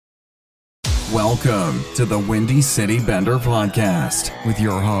Welcome to the Windy City Bender podcast with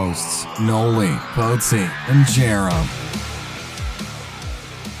your hosts, Noli, Boatsy, and Jerem.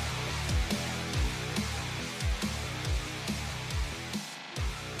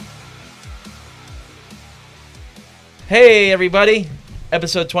 Hey everybody,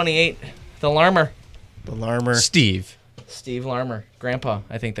 episode 28, the Larmer. The Larmer. Steve Larmer. Grandpa,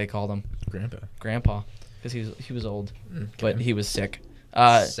 I think they called him. Grandpa. Because he was old, but he was sick.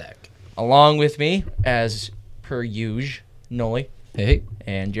 Sick. Along with me, as per usual, Noli. Hey.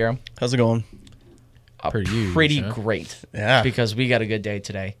 And Jerem. How's it going? Pretty great. Yeah. Because we got a good day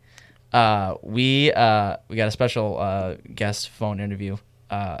today. We got a special guest phone interview.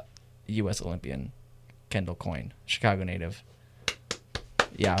 U.S. Olympian Kendall Coyne, Chicago native.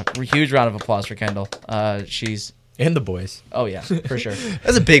 Yeah, huge round of applause for Kendall. She's... And the boys. Oh, yeah, for sure.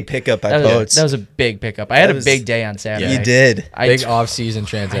 That's a big pickup by Boats. That was a big pickup. I had a big day on Saturday. You did. Big off-season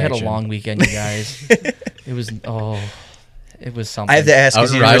transaction. I had a long weekend, you guys. It was something. I have to ask. I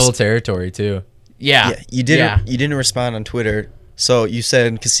was in rival territory, too. Yeah. You didn't respond on Twitter. So you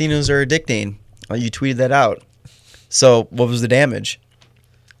said casinos are addicting. You tweeted that out. So what was the damage?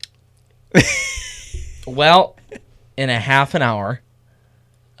 Well, in a half an hour,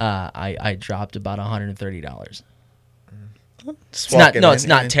 I dropped about $130. It's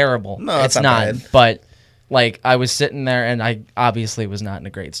not terrible. No, it's not not. bad. But like I was sitting there, and I obviously was not in a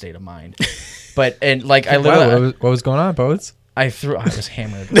great state of mind. But I literally, what was going on, Boats? I was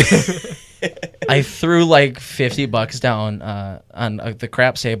hammered. I threw like $50 down on the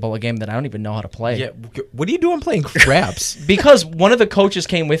craps table, a game that I don't even know how to play. Yeah. What are you doing playing craps? Because one of the coaches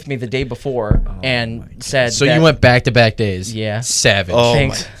came with me the day before and said. So that, you went back-to-back days. Yeah. Savage. Oh,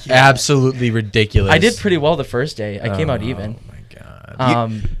 Thanks. my Absolutely ridiculous. I did pretty well the first day. I came out even. Oh, my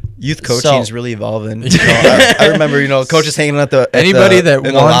God. Youth coaching is really evolving. I remember, coaches hanging out in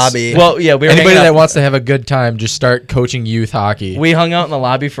the lobby. Well, yeah, we were Anybody hanging out. that wants to have a good time, just start coaching youth hockey. We hung out in the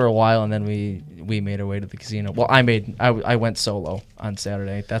lobby for a while, and then we made our way to the casino. Well, I went solo on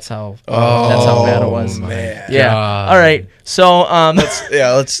Saturday. That's how bad it was. Man. Yeah. God. All right. So let's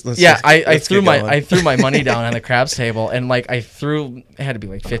I threw get going. I threw my money down on the craps table, and it had to be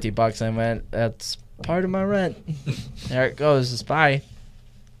like $50. I went, that's part of my rent. There it goes. It's bye.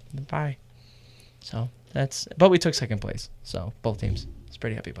 So but we took second place. So both teams. I was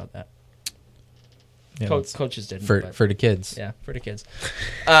pretty happy about that. Yeah, Coaches didn't. for the kids. Yeah, for the kids.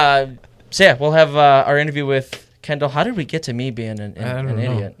 So yeah, we'll have our interview with Kendall. How did we get to me being an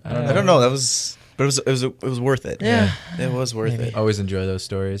idiot? I don't know. That was, but it was worth it. Yeah. It was worth it. Always enjoy those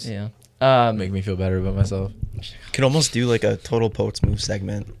stories. Yeah. Make me feel better about myself. Could almost do like a total Poets move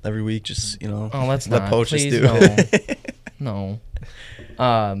segment every week. Just Oh, let's let not. Poets just Please, do. no.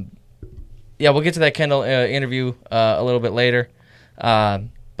 Yeah, we'll get to that Kendall interview a little bit later.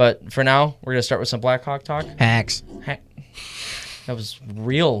 But for now, we're gonna start with some Black Hawk talk. Hacks. That was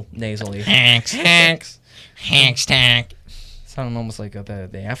real nasally. Hacks. Sounded almost like the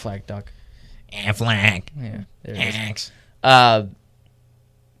Aflac duck. Aflac. Yeah. There it is. Hacks.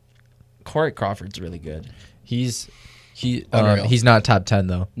 Corey Crawford's really good. He's Unreal. he's not top 10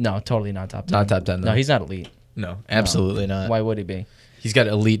 though. No, totally not top 10. Not top 10 though. No, he's not elite. No, absolutely not. Why would he be? He's got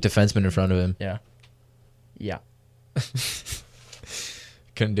elite defensemen in front of him. Yeah. Yeah.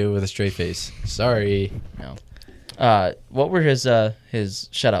 Couldn't do it with a straight face. Sorry. No. What were his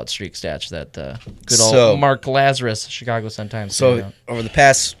shutout streak stats that good old Mark Lazarus, Chicago Sun-Times? So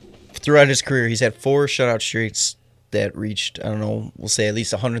throughout his career, he's had 4 shutout streaks that reached, I don't know, we'll say at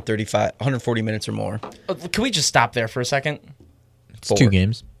least 140 minutes or more. Can we just stop there for a second? It's 2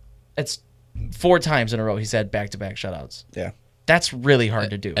 games. It's 4 times in a row he's had back-to-back shutouts. Yeah. That's really hard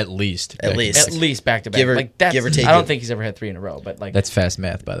to do. At least. At least. At least back-to-back. Give or take I don't it. think he's ever had 3 in a row, but That's fast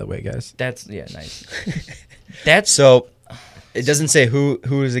math, by the way, guys. that's nice. That's So it doesn't say who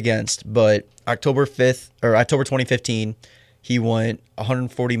is against, but October 2015, he went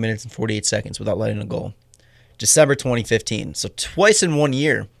 140 minutes and 48 seconds without letting a goal. December 2015, so twice in 1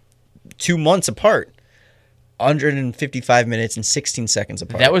 year, 2 months apart, 155 minutes and 16 seconds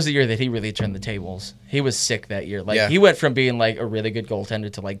apart. That was the year that he really turned the tables. He was sick that year. Yeah. He went from being like a really good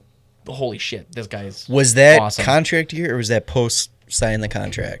goaltender to like, holy shit, this guy's Was that awesome. contract year or was that post signing the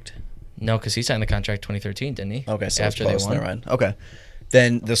contract? No, because he signed the contract 2013, didn't he? Okay, so after it's post, they won. never mind. Okay.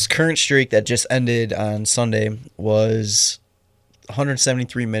 Then this current streak that just ended on Sunday was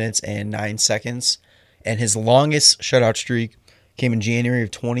 173 minutes and 9 seconds. And his longest shutout streak came in January of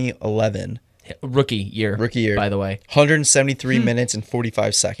 2011. Rookie year, by the way. 173 minutes and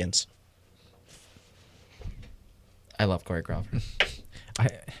 45 seconds. I love Corey Crawford.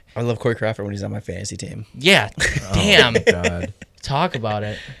 I love Corey Crawford when he's on my fantasy team. Yeah, damn. God. Talk about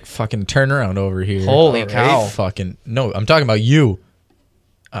it. Fucking turnaround over here. Holy cow. Fucking no, I'm talking about you.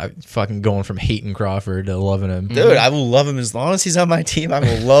 Fucking going from hating Crawford to loving him. Dude, I will love him as long as he's on my team. I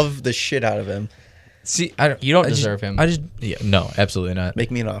will love the shit out of him. See, You don't deserve him. No, absolutely not. Make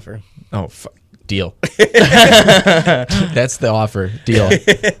me an offer. Oh, fuck. Deal. That's the offer. Deal.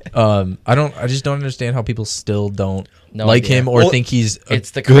 I just don't understand how people still don't like him or think he's a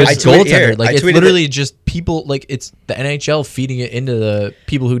it's the good charisma. goaltender. Like, it's tweeted literally just people, like, it's the NHL feeding it into the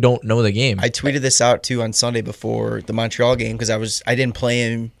people who don't know the game. I tweeted this out too on Sunday before the Montreal game because I didn't play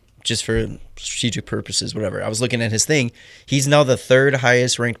him just for strategic purposes, whatever. I was looking at his thing. He's now the third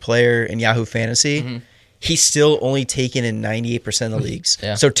highest ranked player in Yahoo Fantasy. Mm-hmm. He's still only taken in 98% of the leagues.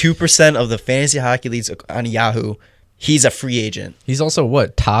 Yeah. So 2% of the fantasy hockey leagues on Yahoo, he's a free agent. He's also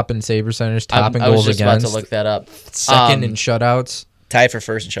what, top in save percentage, top in I was goals just against, about to look that up. second in shutouts. Tied for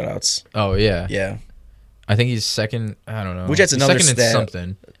first in shutouts. Oh yeah, Yeah. I think he's second. I don't know. Which that's He's another second stat. in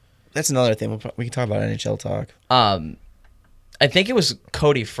something. That's another thing. We can talk about NHL talk. I think it was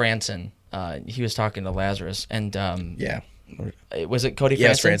Cody Franson. He was talking to Lazarus, and Yeah. was it Cody Franson? Yeah, it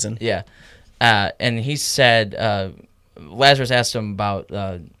was Franson. Yeah. And he said, Lazarus asked him about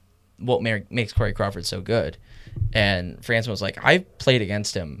what makes Corey Crawford so good. And Franson was like, I've played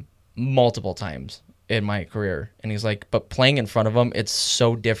against him multiple times in my career. And he's like, but playing in front of him, it's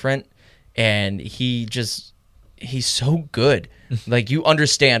so different. And he's so good. Like, you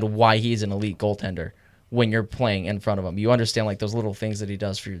understand why he's an elite goaltender when you're playing in front of him. You understand, like, those little things that he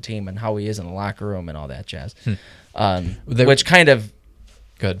does for your team and how he is in the locker room and all that jazz. Which kind of...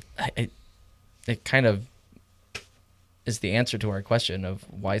 Good. It kind of is the answer to our question of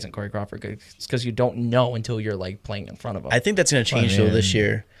why isn't Corey Crawford good? It's because you don't know until you're like playing in front of him. I think that's going to change though this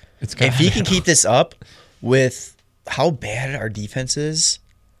year. If he can keep this up with how bad our defense is,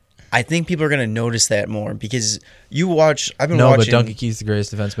 I think people are going to notice that more because you watch. I've been watching. But Duncan Keith's the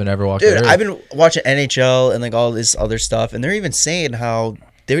greatest defenseman ever walked. Dude, I've been watching NHL and like all this other stuff, and they're even saying how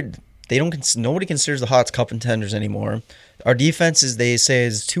nobody considers the Hawks cup contenders anymore. Our defenses, they say,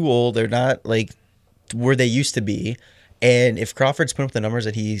 is too old. They're not like where they used to be. And if Crawford's putting up the numbers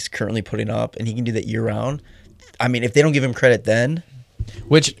that he's currently putting up, and he can do that year round, I mean, if they don't give him credit then,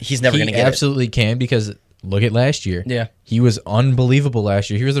 which he's never going to get absolutely can, because look at last year. Yeah, he was unbelievable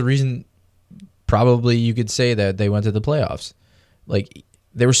last year. He was the reason, probably you could say, that they went to the playoffs. Like,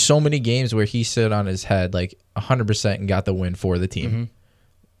 there were so many games where he stood on his head like 100% and got the win for the team.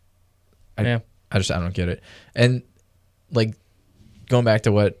 Mm-hmm. I don't get it. And like, going back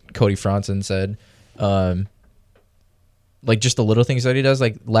to what Cody Franson said, like, just the little things that he does.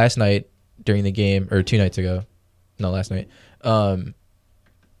 Like, last night during the game, or 2 nights ago, no, last night,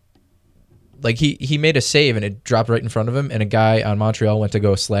 like, he made a save and it dropped right in front of him, and a guy on Montreal went to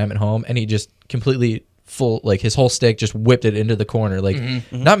go slam it home, and he just completely like, his whole stick just whipped it into the corner. Like,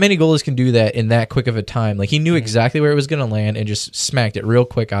 not many goalies can do that in that quick of a time. Like, he knew exactly where it was going to land and just smacked it real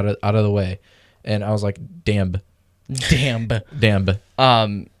quick out of the way. And I was like, damn.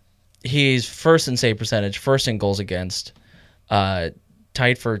 He's first in save percentage, first in goals against, tied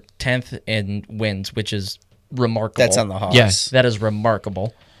for 10th in wins, which is remarkable. That's on the Hawks. Yes. That is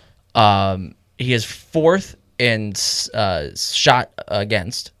remarkable. He is fourth in shot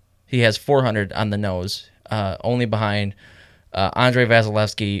against. He has 400 on the nose, only behind Andrei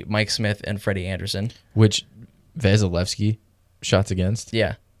Vasilevsky, Mike Smith, and Freddie Anderson. Which, Vasilevsky, shots against?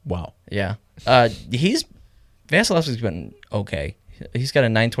 Yeah. Wow. Yeah. Vasilevsky's been okay. He's got a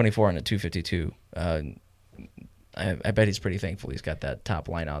 924 and a 252. I bet he's pretty thankful he's got that top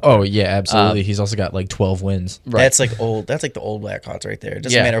line out there. Oh, yeah, absolutely. He's also got like 12 wins. Right. That's like the old Blackhawks right there. It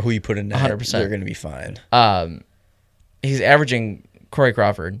doesn't matter who you put in net. 100%. They're going to be fine. Corey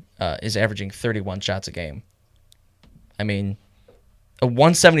Crawford is averaging 31 shots a game. I mean, a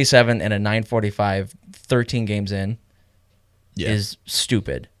 177 and a 945, 13 games in is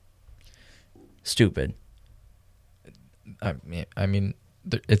stupid. Stupid. I mean,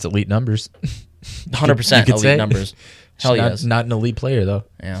 it's elite numbers. 100% elite say. numbers. Hell yes. Not an elite player, though.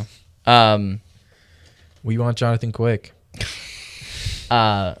 Yeah. We want Jonathan Quick.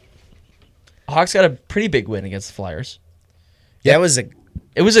 Hawks got a pretty big win against the Flyers. Yeah, it was a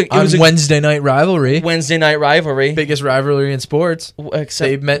Wednesday night rivalry. Wednesday night rivalry. Biggest rivalry in sports. Except,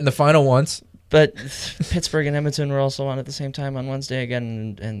 They've met in the final once. But Pittsburgh and Edmonton were also on at the same time on Wednesday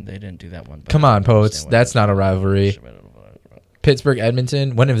again, and they didn't do that one. Come on, Poets. That's not a rivalry. Pittsburgh,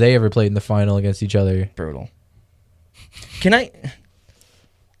 Edmonton. When have they ever played in the final against each other? Brutal.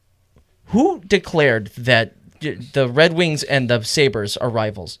 Who declared that the Red Wings and the Sabres are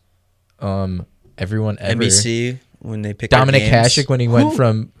rivals? Everyone ever. NBC when they picked Dominic their games. Hasek when he went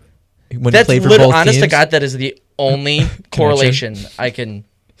from when That's he played for literally, both honest teams. to God, that is the only correlation I can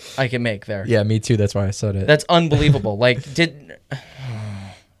make there. Yeah, me too. That's why I said it. That's unbelievable. Like,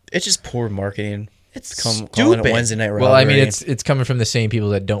 It's just poor marketing. it's Calling stupid. it Wednesday night rivalry. well, I mean, it's coming from the same people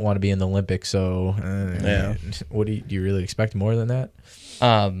that don't want to be in the Olympics. So, Yeah. What do you really expect more than that?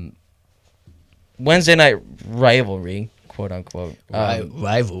 Wednesday night rivalry, quote unquote.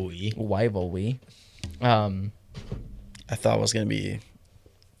 Rivalry. Rivalry. I thought it was going to be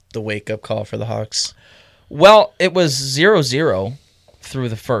the wake-up call for the Hawks. Well, it was 0-0 through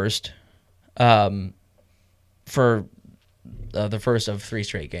the first, for the first of 3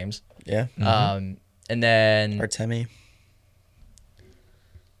 straight games. Yeah. And then Artemi.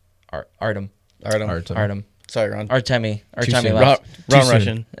 Artem. Sorry, Ron. Artemi soon. left. Ron soon.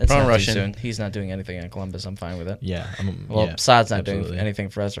 Russian. It's Ron not too Russian. soon. He's not doing anything in Columbus. I'm fine with it. Yeah. Well, Saad's not absolutely. doing anything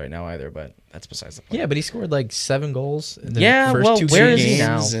for us right now either, but that's besides the point. Yeah, but he scored like 7 goals in the Yeah, first well, 2 where is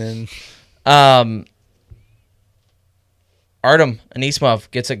games. he now? And Artem Anisimov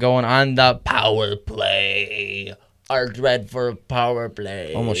gets it going on the power play. Our dread for power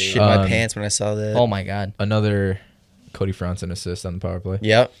play. almost shit my pants when I saw that. Oh my god. Another Cody Franson assist on the power play.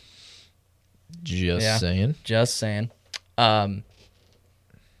 Yep. Just saying. Just saying. And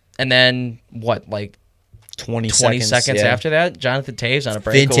then what, like 20 seconds yeah. after that, Jonathan Taves on a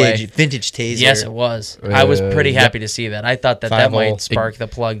breakaway. Vintage taser. Yes, it was. I was pretty happy to see that. I thought that 5-0. might spark the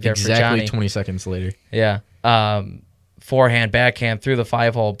plug there for Exactly Johnny. 20 seconds later. Yeah. Forehand, backhand through the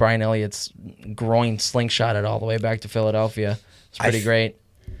 5-hole. Brian Elliott's groin slingshot it all the way back to Philadelphia. It's pretty great.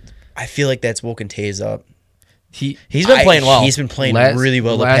 I feel like that's woken Taze up. He's been playing well. He's been playing really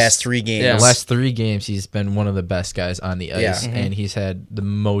well the past 3 games. Yeah. The last 3 games, he's been one of the best guys on the ice, Yeah. Mm-hmm. and he's had the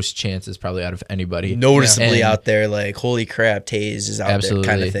most chances probably out of anybody. Noticeably And- out there, like, holy crap, Taze is out Absolutely.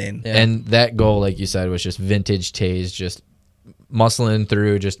 there kind of thing. Yeah. And that goal, like you said, was just vintage Taze, just muscling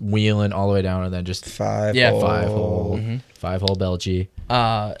through, just wheeling all the way down, and then just 5 Yeah, 5-hole, Mm-hmm. 5-hole Belgy.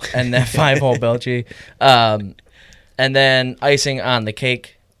 And then 5-hole Belgy. And then icing on the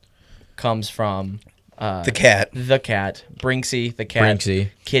cake comes from The cat. Brinksy, the cat, Brinksy.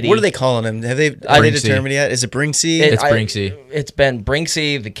 Kitty. What are they calling him? Have they Brinksy. determined yet? Is it Brinksy? It's Brinksy. It's been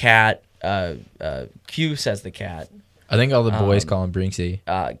Brinksy, the cat. Q says the cat. I think all the boys call him Brinksy.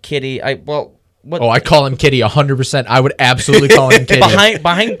 Kitty. What? Oh, I call him Kitty 100%. I would absolutely call him Kitty.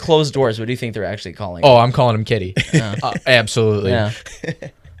 behind closed doors. What do you think they're actually calling? Oh, I'm calling him Kitty. Absolutely. yeah.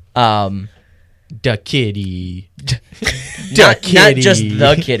 Da Kitty. Not just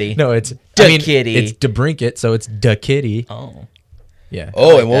the kitty. No, it's Da Kitty. It's DeBrinket, so it's Da Kitty. Oh. Yeah.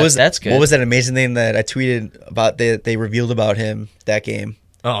 Oh, and That's good. What was that amazing thing that I tweeted about? They revealed about him that game.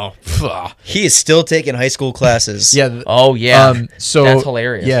 Oh. He is still taking high school classes. Yeah. Oh yeah. So that's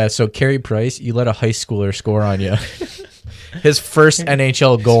hilarious. Yeah. So Carey Price, you let a high schooler score on you. His first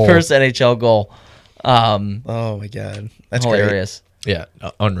NHL goal. First NHL goal. Oh my god, that's hilarious. Yeah.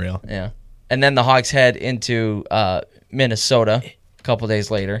 Unreal. Yeah. And then the Hawks head into Minnesota a couple days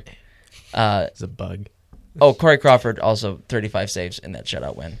later. It's a bug. Oh, Corey Crawford also 35 saves in that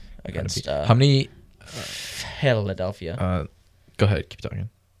shutout win against How many? Philadelphia. Go ahead. Keep talking.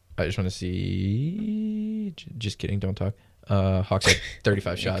 I just want to see. Just kidding. Don't talk. Hawks had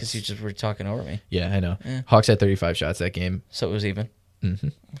 35 shots. Because you just were talking over me. Yeah, I know. Yeah. Hawks had 35 shots that game. So it was even. Mm-hmm.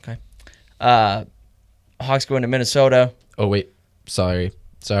 Okay. Hawks go into Minnesota. Oh wait, sorry.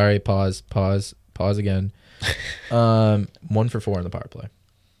 Pause again. 1 for 4 on the power play.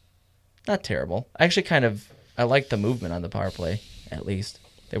 Not terrible. Actually, I like the movement on the power play, at least.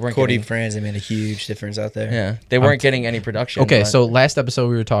 They weren't Cody getting, Franz made a huge difference out there. yeah, they weren't getting any production. Okay, but- so last episode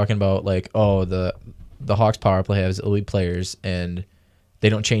we were talking about like, oh, the Hawks power play has elite players and they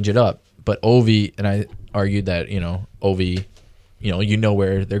don't change it up. But Ovi, and I argued that, Ovi, you know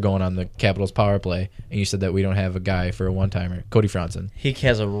where they're going on the Capitals power play, and you said that we don't have a guy for a one-timer. Cody Franson. he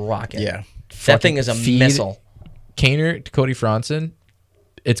has a rocket. Yeah. That thing is a Feed missile. Kaner to Cody Franson,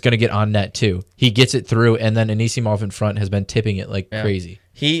 it's going to get on net too. He gets it through, and then Anisimov in front has been tipping it like crazy.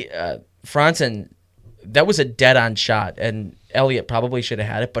 He, Franson, that was a dead-on shot, and Elliott probably should have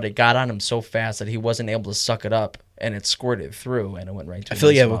had it, but it got on him so fast that he wasn't able to suck it up, and it squirted through, and it went right to I feel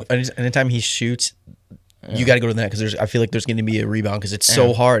Anisimov. anytime he shoots, you got to go to the net because I feel like there's going to be a rebound because it's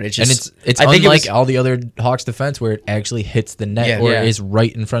so hard. It's just And it's I think it unlike was- all the other Hawks defense where it actually hits the net Yeah. or Yeah. is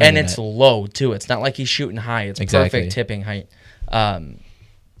right in front and of the it's net. low, too. It's not like he's shooting high. It's Exactly. perfect tipping height.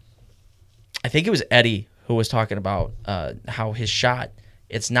 I think it was Eddie who was talking about how his shot,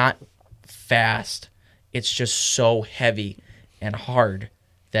 it's not fast. It's just so heavy and hard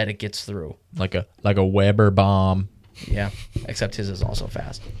that it gets through. like a Weber bomb. Yeah, except his is also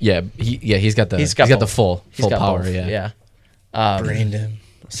fast. Yeah, he's got the He's got the both. full He's got power. both. Yeah. brained him.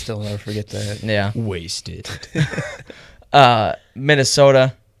 Still never forget that. Yeah. Wasted.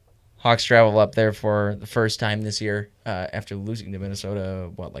 Minnesota. Hawks travel up there for the first time this year after losing to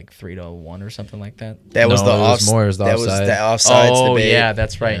Minnesota, like 3-1 or something like that. That was No, the it was more. It was the that was offside. the offsides Oh debate. yeah,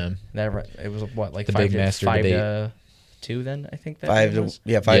 that's right. Yeah. It was like The 5 big to master 5 debate. to 2 then I think that 5 to was. 5-2.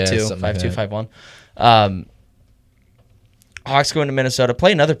 Yeah, something like 5-2, that. 5-1. Hawks go into Minnesota,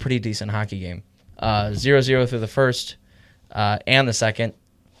 play another pretty decent hockey game. 0-0 through the first and the second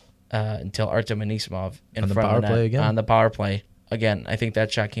until Artem Anisimov in On the front power of the net play again? on the power play. Again, I think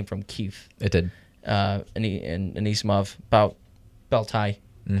that shot came from Keith. It did. And Anisimov about belt high.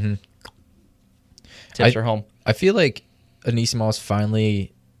 Mm-hmm. Tips are home. I feel like Anisimov's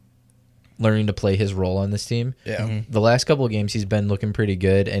finally learning to play his role on this team. Yeah. The last couple of games he's been looking pretty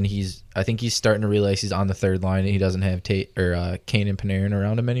good, and I think he's starting to realize he's on the third line and he doesn't have Kane and Panarin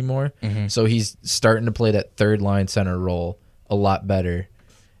around him anymore. Mm-hmm. So he's starting to play that third line center role a lot better,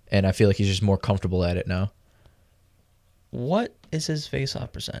 and I feel like he's just more comfortable at it now. What is his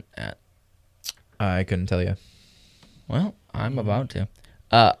face-off percent at? I couldn't tell you. Well, I'm about to.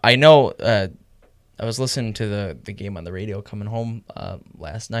 I know I was listening to the game on the radio coming home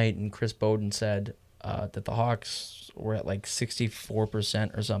last night, and Chris Bowden said that the Hawks were at like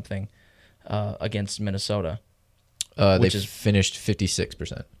 64% or something against Minnesota. They finished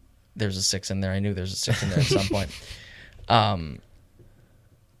 56%. There's a 6 in there. I knew there's a 6 in there at some point.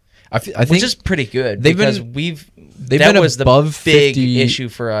 I think Which is pretty good they've because been that was the above big 50 issue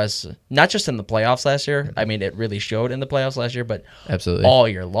for us, not just in the playoffs last year. I mean, it really showed in the playoffs last year, but absolutely all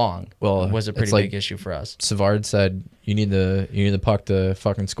year long Well, was a pretty it's like big issue for us. Savard said you need the puck to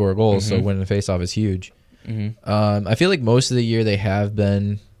fucking score goals, so winning the faceoff is huge. Mm-hmm. I feel like most of the year they have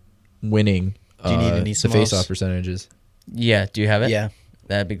been winning Do you need the Anisimov? faceoff percentages. Yeah, do you have it? Yeah.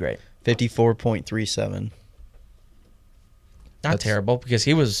 That'd be great. 54.37. Not That's- terrible because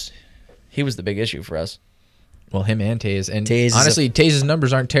he was the big issue for us. Well, him and Taze. And Taze honestly, Taze's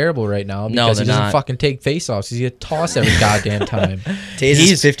numbers aren't terrible right now No, because he they're doesn't not. fucking take faceoffs. He's going to toss every goddamn time. Taze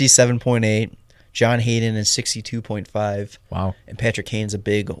is 57.8. John Hayden is 62.5. Wow. And Patrick Kane's a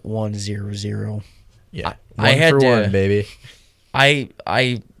big 100. Yeah. I One had for to- one, baby. I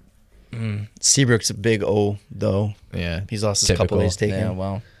Seabrook's a big O, though. Yeah. He's lost his couple Typical. days taken. yeah,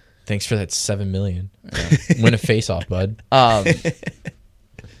 well, Thanks for that $7 million. Win a faceoff, bud. I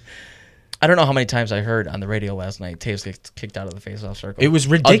don't know how many times I heard on the radio last night Taves gets kicked out of the faceoff circle. It was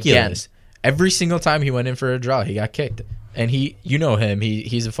ridiculous. Every single time he went in for a draw, he got kicked. And you know him.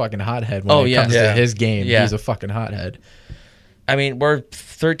 He's a fucking hothead when it comes to his game. Yeah. He's a fucking hothead. I mean, we're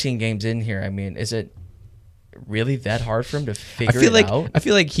 13 games in here. I mean, is it really that hard for him to figure it out? I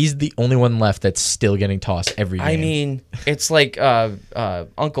feel like he's the only one left that's still getting tossed every game. I mean, it's like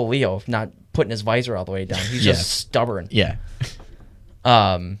Uncle Leo not putting his visor all the way down. He's just stubborn. yeah.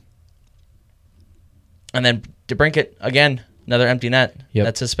 And then DeBrincat, again, another empty net. Yep.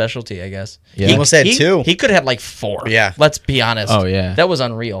 That's his specialty, I guess. Yeah. He almost had 2. He could have had like 4. Yeah. Let's be honest. Oh, yeah. That was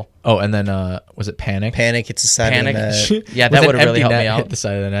unreal. Oh, and then was it Panic? Panic hits the side Panic. of the net. Yeah, With that an would have really empty helped net me out. Hit the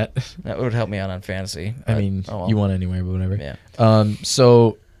side of the net. That would help me out on fantasy. I but- mean, oh well. you won anyway, but whatever. Yeah.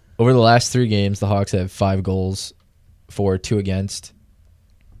 So over the last 3 games, the Hawks have 5 goals for 2 against,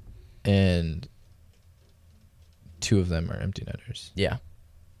 and 2 of them are empty netters. Yeah.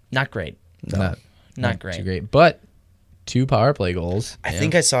 Not great. Not great. too great, but 2 power play goals. I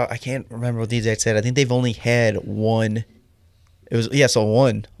think I can't remember what the exact said. I think they've only had 1. So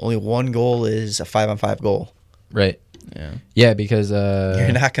 1. Only 1 goal is a 5-on-5 goal. Right. Yeah. Yeah, because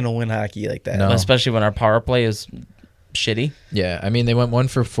You're not going to win hockey like that. No. Especially when our power play is shitty. yeah, I mean they went 1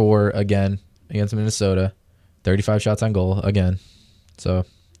 for 4 again against Minnesota, 35 shots on goal again. So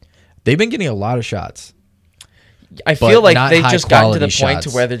they've been getting a lot of shots. I feel like not they've just gotten to the high-quality point to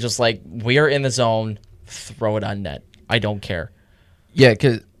shots. where they're just like, we are in the zone, throw it on net. I don't care. Yeah,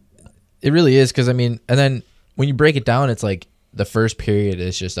 because it really is. Because I mean, and then when you break it down, it's like the first period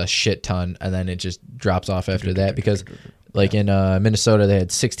is just a shit ton, and then it just drops off after that. Because like in Minnesota, they had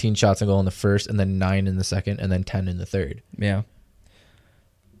 16 shots on goal in the first, and then 9 in the second, and then 10 in the third. Yeah.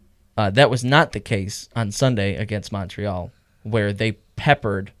 That was not the case on Sunday against Montreal, where they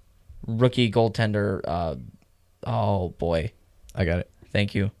peppered rookie goaltender. Oh boy, I got it.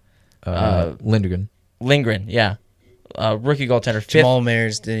 thank you, Lindgren. Lindgren. Yeah, rookie goaltender. Fifth. Jamal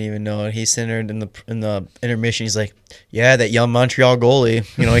Mayers didn't even know it. He centered in the intermission. He's like, "Yeah, that young Montreal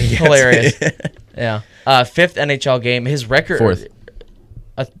goalie." You know, he gets Hilarious. it. Yeah, fifth NHL game. His record. 4th.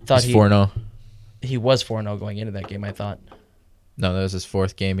 I thought He's 4-0. he was 4-0 going into that game. I thought. No, that was his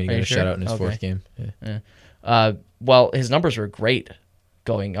 4th game, and he Are got you a sure? shutout in his Okay. 4th game. Yeah. Well, his numbers were great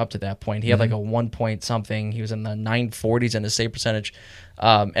going up to that point. He had like a 1 point something. He was in the 940s in his save percentage,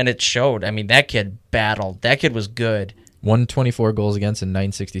 and it showed. I mean, that kid battled. That kid was good. 124 goals against and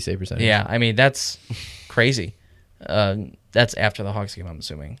 960 save percentage. Yeah, I mean, that's crazy. That's after the Hawks game, I'm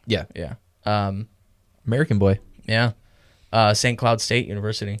assuming. Yeah. Yeah. American boy. Yeah. St. Cloud State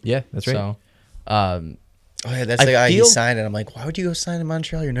University. Yeah, that's right. So, Oh yeah, that's I the guy he feel- signed, and I'm like, why would you go sign in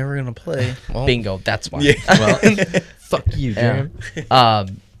Montreal? You're never gonna play. Well, bingo. That's why. Yeah. Well, fuck you, Yeah.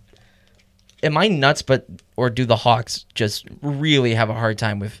 Jerem. Am I nuts? Or do the Hawks just really have a hard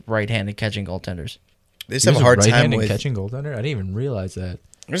time with right-handed catching goaltenders? They just He have was a hard time right-handed with. catching goaltender. I didn't even realize that.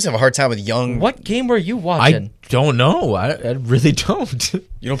 They just have a hard time with young. What game were you watching? I don't know. I really don't.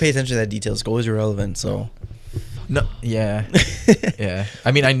 You don't pay attention to that details. Goals are relevant, so. No. Yeah. Yeah.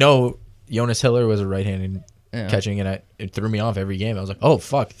 I mean, I know Jonas Hiller was a right-handed Yeah. catching, and it threw me off every game. I was like, oh,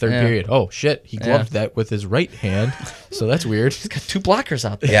 fuck, third Yeah. period. Oh, shit. He gloved that with his right hand, so that's weird. He's got 2 blockers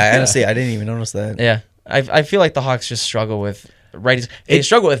out there. Yeah, honestly, I didn't even notice that. Yeah. I feel like the Hawks just struggle with righties. They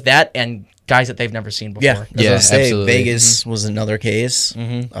struggle with that and guys that they've never seen before. Yeah, I was Yeah, gonna say, absolutely. Vegas was another case. I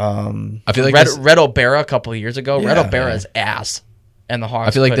feel like Red, this, Red O'Bara a couple of years ago. Red Yeah. O'Bara's ass. And the Hawks.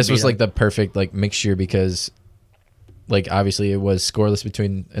 I feel like couldn't this was beat like him. the perfect like mixture because, like, obviously it was scoreless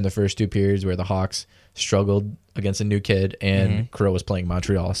in the first 2 periods where the Hawks struggled against a new kid and Crow was playing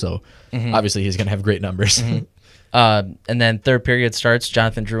Montreal, so obviously he's gonna have great numbers. And then third period starts.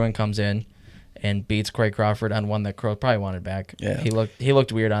 Jonathan Drouin comes in and beats Corey Crawford on one that Crow probably wanted back. Yeah. He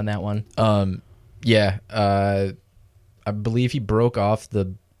looked weird on that one. Yeah, I believe he broke off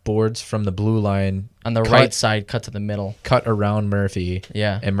the boards from the blue line On the right side, cut to the middle. cut around Murphy.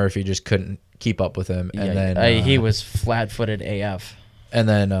 Yeah. and Murphy just couldn't keep up with him, and Yeah, then he was flat-footed AF. and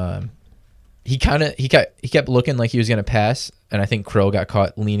then he kept looking like he was gonna pass, and I think Crow got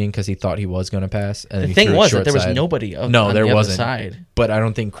caught leaning because he thought he was gonna pass. And The he thing threw it was that short there was side. nobody on No, there the wasn't. other side. But I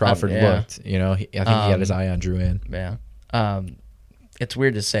don't think Crawford yeah. looked. You know, I think he had his eye on Drouin. Yeah. It's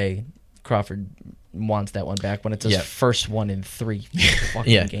weird to say Crawford wants that one back when it's his Yeah. first one in 3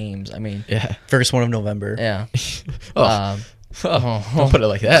 fucking Yeah. games. I mean, Yeah. First one of November. yeah. Oh, Oh, don't put it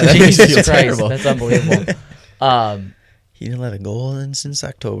like that. That makes Jesus me feel Christ, terrible. that's unbelievable. He didn't let a goal in since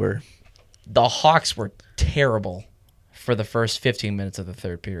October. The Hawks were terrible for the first 15 minutes of the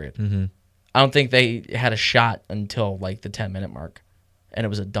third period. Mm-hmm. I don't think they had a shot until like the 10-minute mark, and it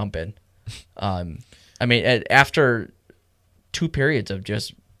was a dump in. I mean, after 2 periods of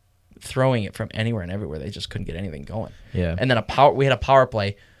just throwing it from anywhere and everywhere, they just couldn't get anything going. Yeah. And then we had a power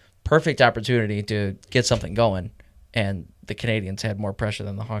play, perfect opportunity to get something going, and the Canadians had more pressure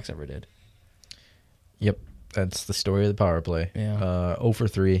than the Hawks ever did. Yep. That's the story of the power play. Yeah. 0 for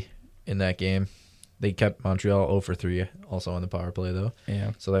 3 in that game. They kept Montreal 0 for 3 also on the power play, though.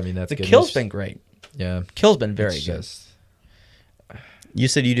 Yeah. So, I mean, that's The good kill's news. been great. Yeah. Kill's been very It's good. just- You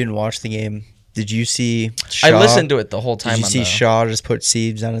said you didn't watch the game. Did you see Shaw? I listened to it the whole time. Did you on see the, Shaw just put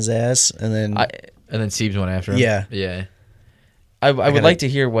Siebes on his ass and then I And then Siebes went after him. Yeah. Yeah. would gotta- like to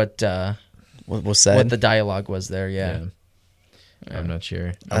hear what what was said? what the dialogue was there. Yeah. I'm not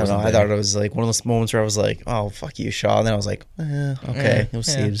sure. I don't know. I thought it was like one of those moments where I was like, "Oh, fuck you, Shaw." And then I was like, "Okay, it was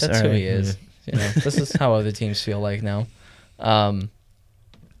Yeah, Siebes." that's All who right. he is. You know, this is how other teams feel like now.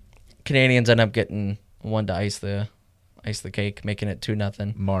 Canadians end up getting one to ice the cake, making it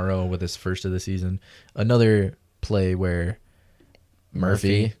 2-0. Morrow with his first of the season. Another play where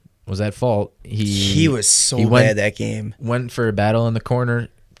Murphy was at fault. He was so he bad that game. Went for a battle in the corner,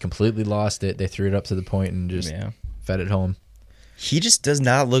 completely lost it. They threw it up to the point and just fed it home. He just does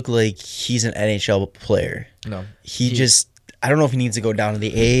not look like he's an NHL player. No. He just. I don't know if he needs to go down to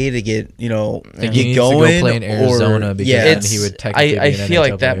the A to get He get needs going to go play in Arizona because yeah, then he would technically I be an feel NHL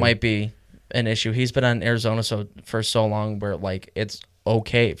like that player. might be an issue. He's been on Arizona for so long where like it's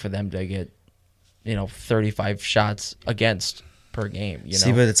okay for them to get 35 shots against per game. You know,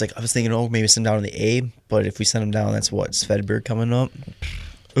 See, but it's like I was thinking, maybe send him down to the A. But if we send him down, that's what Svedberg coming up.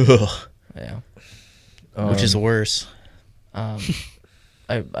 Ugh, yeah. which is worse.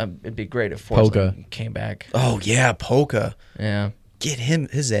 It'd be great if Polka Forsling came back. Oh yeah, Polka. Yeah, Get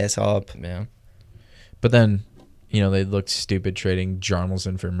his ass up. yeah. But then, they looked stupid trading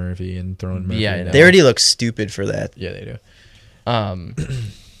Jarmelson for Murphy and throwing Murphy. Yeah, I down. know. They already look stupid for that. Yeah, they do. Um,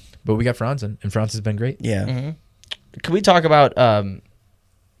 But we got Franzen, and Franz has been great. Yeah. Can we talk about? I'm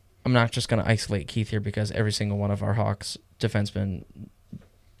not just going to isolate Keith here because every single one of our Hawks defensemen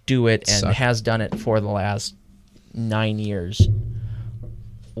do it and Suck. has done it for the last 9 years.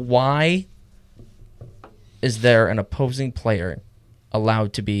 Why is there an opposing player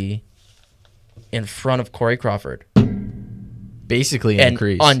allowed to be in front of Corey Crawford, basically in and the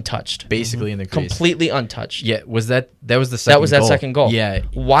crease. untouched. Basically in the crease. Completely untouched. Yeah, was that was the second That was that goal. second goal. Yeah,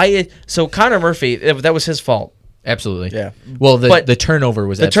 So Connor Murphy, that was his fault. absolutely. Yeah. Well, But the turnover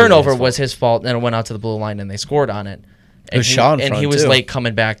was The absolutely turnover his was fault. his fault, and it went out to the blue line, and they scored on it. And was Shaw in and he front, was too. late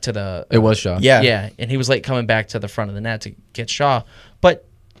coming back to the. It was Shaw. Yeah. Yeah, and he was late coming back to the front of the net to get Shaw. But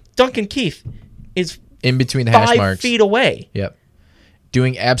Duncan Keith is In between the hash 5 marks. feet away. Yep.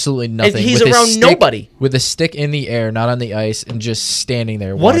 Doing absolutely nothing. he's with his around stick- nobody. With a stick in the air, not on the ice, and just standing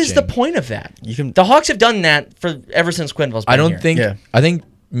there What watching. is the point of that? You can- The Hawks have done that for ever since Quenneville's been I don't here. think. Yeah. I think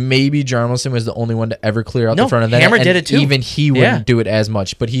maybe Jarmelson was the only one to ever clear out No, the front of that. Hammer and did it too. Even he wouldn't Yeah. do it as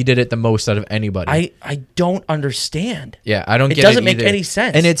much, but he did it the most out of anybody. I don't understand. Yeah, I don't It get doesn't it make either. any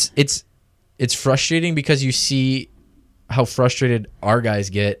sense. And it's frustrating because you see how frustrated our guys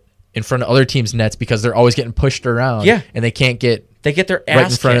get in front of other teams' nets because they're always getting pushed around. Yeah. And they can't get They get their ass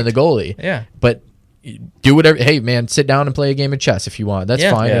right in front of the kicked. goalie. Yeah. But do whatever. Hey man, sit down and play a game of chess if you want. That's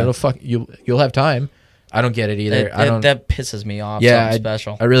Yeah. fine. Yeah. It'll you'll have time. I don't get it either. I don't. That pisses me off. Yeah, Something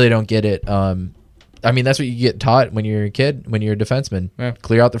special. I really don't get it. I mean, that's what you get taught when you're a kid, when you're a defenseman. Yeah.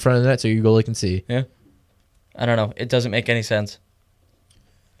 Clear out the front of the net so your goalie can see. Yeah. I don't know. It doesn't make any sense.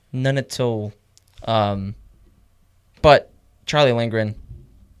 None at all. But Charlie Lindgren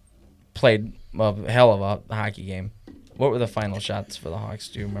played a hell of a hockey game. What were the final shots for the Hawks?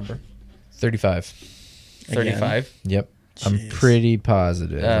 Do you remember? 35. 35. Yep. I'm Jeez. pretty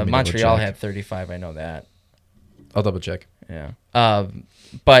positive. Let me Montreal double check. had 35. I know that. I'll double check. Yeah.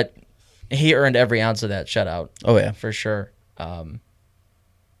 But he earned every ounce of that shutout. Oh, yeah. For sure.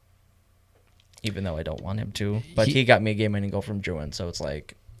 Even though I don't want him to. But he got me a game-winning goal from Druin, so it's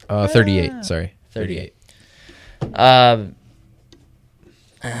like 38. Sorry. 38. I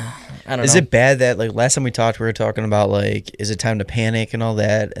don't know. Is it bad that, like, last time we talked, we were talking about, like, is it time to panic and all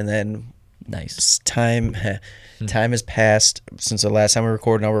that? And then nice? time has passed since the last time we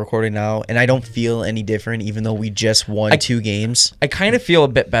recorded. Now we're recording now. And I don't feel any different, even though we just won 2 games. I kind of feel a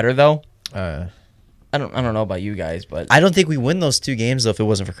bit better though. Uh, I don't know about you guys, but I don't think we win those 2 games, though, if it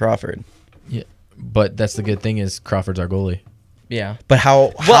wasn't for Crawford. yeah. But that's the good thing is Crawford's our goalie. yeah. But how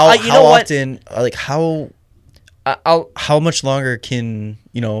you know what? often, like, I'll how much longer can,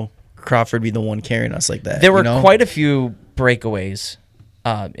 Crawford be the one carrying us like that? There were you know? quite a few breakaways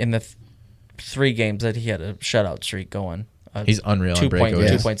in the 3 games that he had a shutout streak going. He's unreal on breakaways.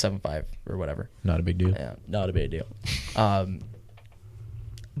 2.75 or whatever. Not a big deal. Yeah, not a big deal.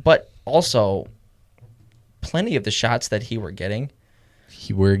 But also, plenty of the shots that he were getting.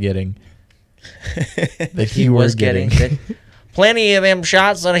 He were getting. that He was getting. Plenty of them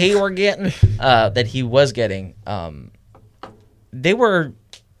shots that he were getting. That he was getting. They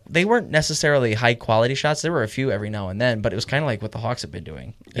weren't necessarily high quality shots. There were a few every now and then, but it was kind of like what the Hawks have been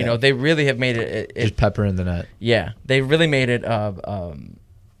doing. You know, they really have made it Just pepper in the net. yeah, they really made it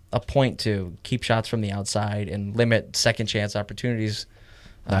a point to keep shots from the outside and limit second chance opportunities.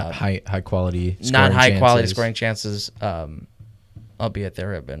 Not high quality. Not high quality chances. scoring chances. Albeit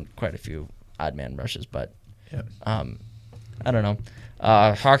there have been quite a few odd man rushes, but Yeah. I don't know.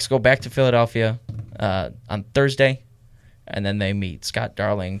 Hawks go back to Philadelphia on Thursday, and then they meet Scott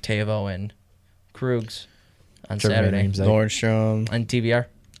Darling, Tavo, and Krugs on Trevor Saturday. Van Riemsdyk. Nordstrom. And TBR.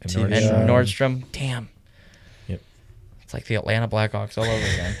 And And Nordstrom. Nordstrom. Damn. Yep. It's like the Atlanta Blackhawks all over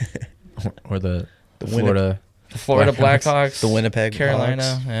again. Or the Winnipeg- Florida. The Florida Blackhawks. Blackhawks. The Winnipeg Carolina.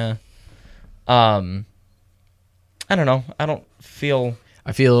 Hawks. Yeah. I don't know. I don't feel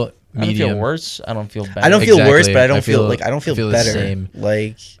I feel I don't medium. feel worse. I don't feel better. I don't feel worse, Exactly. but I don't I feel feel- like I don't feel, I feel the better. same.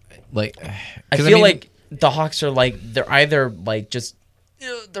 Like Like, I 'cause feel mean, like the Hawks are like they're either like just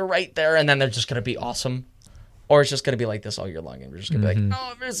they're right there and then they're just gonna be awesome, or it's just gonna be like this all year long and we're just gonna be like,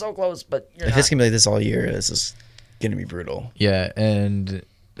 oh, we're so close, but you're if not. it's gonna be like this all year, this is gonna be brutal. yeah, and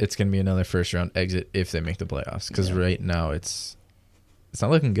it's gonna be another first round exit if they make the playoffs. Because right now it's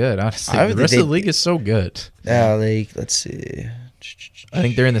not looking good. Honestly, I would the think rest of they- the league is so good. Yeah, like let's see. I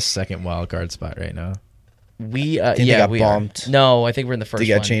think they're in the second wild card spot right now. we think they yeah got we bumped. are. No, I think we're in the first They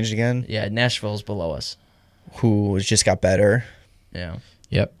got one. changed again. Yeah, Nashville's below us. Who just got better? Yeah.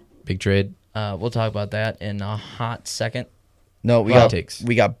 Yep, big trade. We'll talk about that in a hot second. No, we Hot got takes.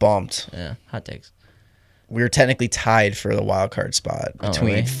 we got bumped. Yeah, hot takes. We were technically tied for the wild card spot Oh,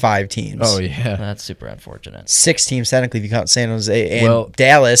 between really? 5 teams. Oh yeah, That's super unfortunate. 6 teams technically if you count San Jose and Well,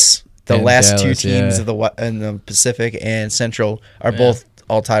 Dallas. The and last Dallas, 2 teams yeah. of in the Pacific and Central are Yeah. both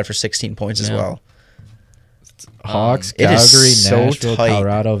all tied for 16 points as Yeah. well. Hawks, it is Calgary, so Nashville, tight.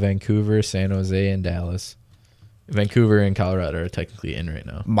 Colorado, Vancouver, San Jose, and Dallas. Vancouver and Colorado are technically in right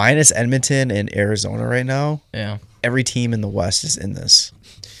now. Minus Edmonton and Arizona right now. Yeah. Every team in the West is in this.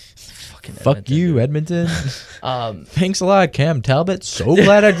 Fucking Fuck Edmonton, you, dude. Edmonton. Um, Thanks a lot, Cam Talbot. So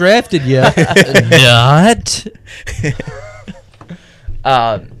glad I drafted you. Not.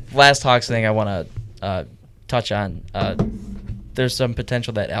 last Hawks thing I want to touch on. There's some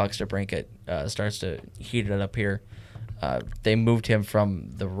potential that Alex DeBrincat starts to heat it up here. They moved him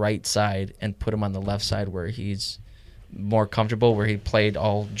from the right side and put him on the left side where he's more comfortable, where he played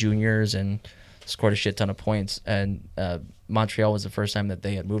all juniors and scored a shit ton of points. And Montreal was the first time that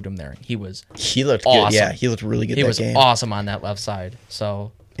they had moved him there. He looked awesome. good. Yeah, he looked really good He that was game. awesome on that left side.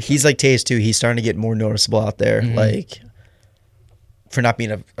 So He's like Taze too. He's starting to get more noticeable out there. Mm-hmm. Like for not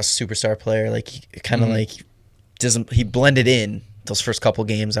being a superstar player, like he kind of Mm-hmm. like doesn't. He blended in those first couple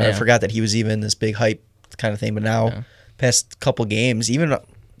games. I Yeah. forgot that he was even this big hype kind of thing. But now, Yeah. past couple games, even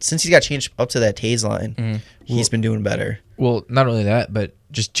since he got changed up to that Taze line, Mm-hmm. he's been doing better. Well, not only that, but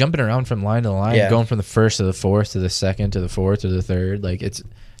just jumping around from line to line, Yeah. going from the first to the fourth to the second to the fourth to the third. Like it's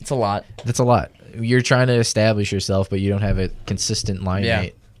a lot. that's a lot. You're trying to establish yourself, but you don't have a consistent line Yeah.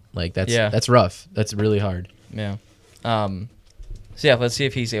 mate. Like that's Yeah. that's rough. That's really hard. Yeah. So yeah, let's see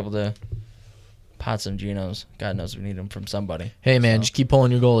if he's able to pot some Genos. God knows we need him from somebody. Hey man, So, just keep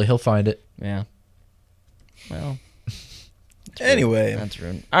pulling your goalie. He'll find it. yeah. Well, Anyway, that's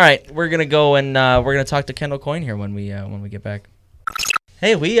rude. All right, we're gonna go and we're gonna talk to Kendall Coyne here when we get back.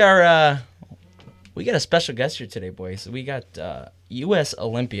 Hey, we got a special guest here today, boys. We got U.S.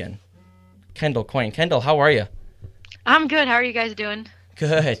 Olympian Kendall Coyne. Kendall, how are you? I'm good. How are you guys doing?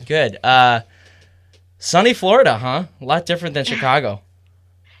 Good. Sunny Florida, huh? A lot different than Chicago.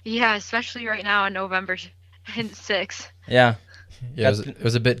 Yeah, especially right now on November 6th. Yeah. Yeah, it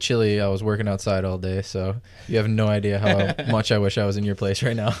was a bit chilly. I was working outside all day, so you have no idea how much I wish I was in your place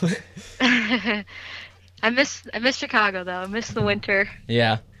right now. I miss Chicago though. I miss the winter.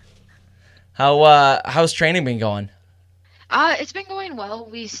 Yeah. How's training been going? It's been going well.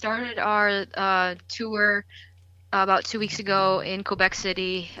 We started our tour about 2 weeks ago in Quebec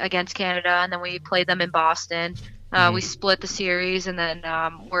City against Canada, and then we played them in Boston. We split the series, and then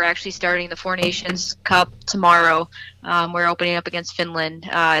we're actually starting the Four Nations Cup tomorrow. We're opening up against Finland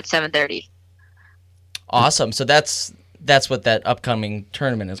at 7:30. Awesome. So that's what that upcoming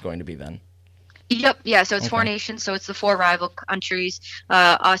tournament is going to be then. Yep. Yeah. So it's Four Okay. Nations. So it's the four rival countries: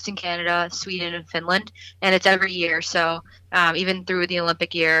 us and Canada, Sweden and Finland, and it's every year. So even through the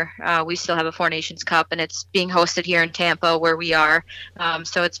Olympic year, we still have a Four Nations Cup, and it's being hosted here in Tampa, where we are.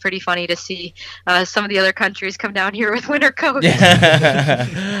 So it's pretty funny to see some of the other countries come down here with winter coats.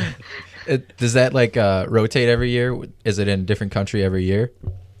 Yeah. Does that like rotate every year? Is it in a different country every year?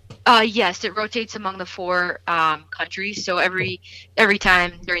 Yes, it rotates among the four countries. So every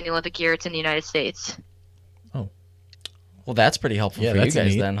time during the Olympic year, it's in the United States. Well, that's pretty helpful Yeah, for you that's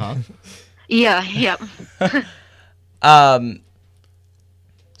guys neat. then, huh? Yeah. Yep.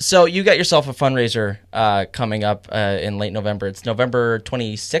 So you got yourself a fundraiser coming up in late November. It's November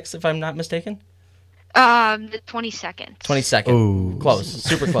 26th, if I'm not mistaken. The 22nd. 22nd. Ooh. Close.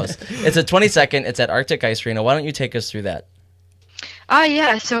 Super close. It's a 22nd. It's at Arctic Ice Arena. Why don't you take us through that?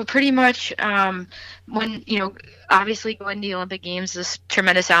 Yeah, so pretty much when, obviously going to the Olympic Games is a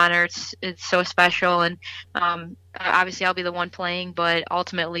tremendous honor. It's so special, and obviously I'll be the one playing, but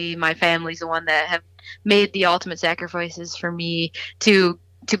ultimately my family's the one that have made the ultimate sacrifices for me to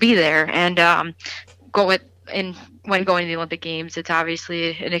be there. And when going to the Olympic Games, it's obviously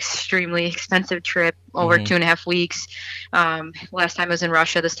an extremely expensive trip over 2.5 weeks. Last time I was in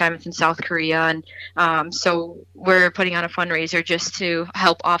Russia, this time it's in South Korea. And so we're putting on a fundraiser just to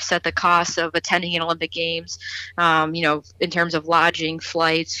help offset the cost of attending an Olympic Games, in terms of lodging,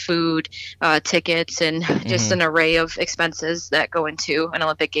 flights, food, tickets, and just an array of expenses that go into an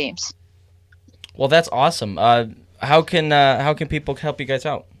Olympic Games. Well, that's awesome. How can people help you guys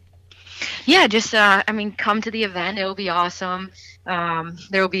out? Yeah, just come to the event. It'll be awesome.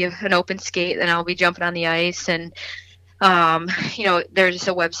 There will be an open skate, and I'll be jumping on the ice. And there's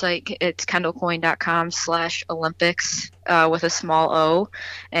a website. It's kendallcoyne.com/Olympics with a small O,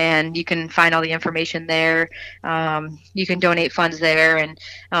 and you can find all the information there. You can donate funds there, and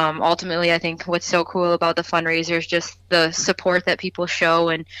ultimately, I think what's so cool about the fundraiser is just the support that people show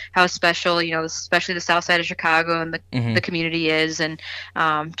and how special, especially the South Side of Chicago and the community is, and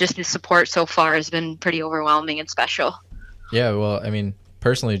just the support so far has been pretty overwhelming and special. Yeah, well, I mean,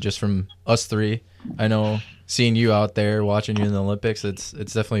 personally, just from us three, I know seeing you out there, watching you in the Olympics, it's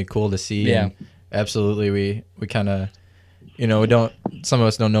definitely cool to see. Yeah. And absolutely, we kind of, some of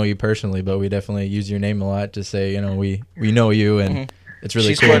us don't know you personally, but we definitely use your name a lot to say, we know you, and it's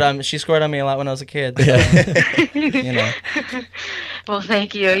really cool. She scored on me a lot when I was a kid. So, Yeah. Well,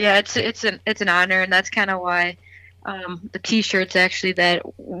 thank you. Yeah, it's an honor, and that's kind of why the T-shirts actually that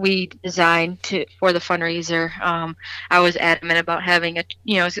we designed for the fundraiser. I was adamant about having a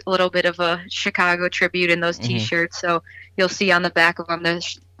little bit of a Chicago tribute in those T-shirts. So you'll see on the back of them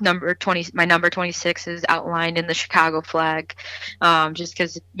the number 20. My number 26 is outlined in the Chicago flag, just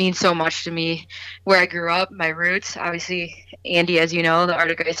because it means so much to me. Where I grew up, my roots. Obviously, Andy, as you know, the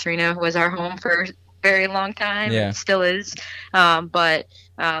Arctic Ice Arena was our home for a very long time. Yeah. It still is. But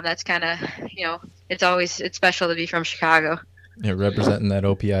that's kind of it's special to be from Chicago. Yeah, representing that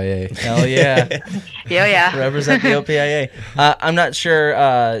OPIA. Hell yeah. Yeah. Represent the OPIA. I'm not sure.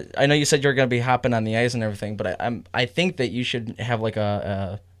 I know you said you're going to be hopping on the ice and everything, but I think that you should have like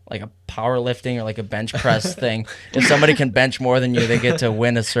a powerlifting or like a bench press thing. If somebody can bench more than you, they get to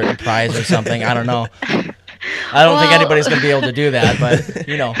win a certain prize or something. I don't know. I don't think anybody's going to be able to do that,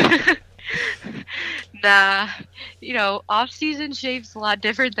 but Nah, off-season shape's a lot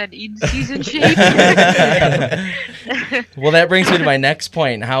different than in-season shape. Well, that brings me to my next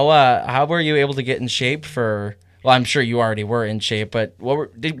point. How were you able to get in shape for? Well, I'm sure you already were in shape, but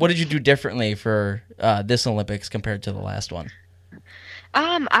what did you do differently for this Olympics compared to the last one?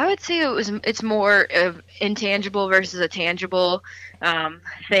 I would say it's more of intangible versus a tangible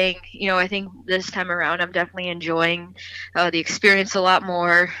thing. I think this time around I'm definitely enjoying the experience a lot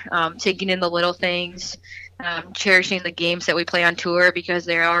more, taking in the little things, cherishing the games that we play on tour because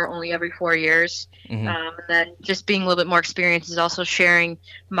they are only every 4 years. And then just being a little bit more experienced is also sharing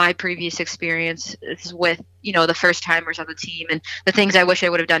my previous experiences with, the first timers on the team and the things I wish I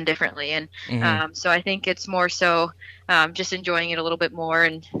would have done differently. And so I think it's more so just enjoying it a little bit more.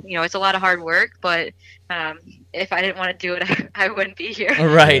 And, it's a lot of hard work, but if I didn't want to do it, I wouldn't be here.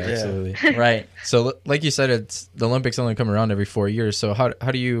 Right. Yeah, absolutely. Right. So like you said, the Olympics only come around every 4 years. So how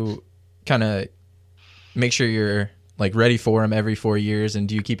do you kind of make sure you're like ready for them every 4 years? And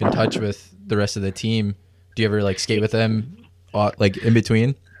do you keep in touch with the rest of the team? Do you ever like skate with them like in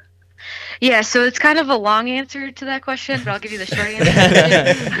between? Yeah, so it's kind of a long answer to that question, but I'll give you the short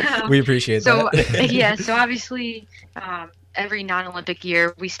answer. We appreciate that. Yeah, so obviously every non-Olympic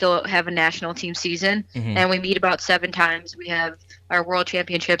year we still have a national team season, and we meet about 7 times. We have our World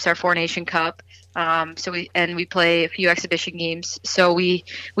Championships, our Four Nation Cup, so we play a few exhibition games. So we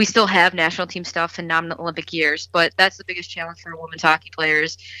still have national team stuff in non-Olympic years, but that's the biggest challenge for women's hockey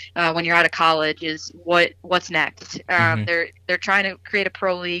players when you're out of college is what's next. They're trying to create a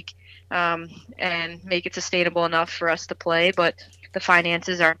pro league and make it sustainable enough for us to play, but the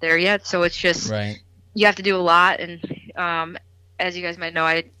finances aren't there yet. So it's just you have to do a lot. And as you guys might know,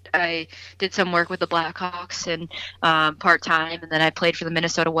 I did some work with the Blackhawks and part-time, and then I played for the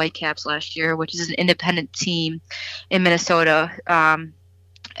Minnesota Whitecaps last year, which is an independent team in Minnesota.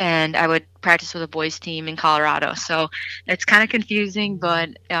 And I would practice with a boys team in Colorado. So it's kind of confusing,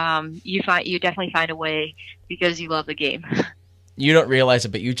 but you definitely find a way because you love the game. You don't realize it,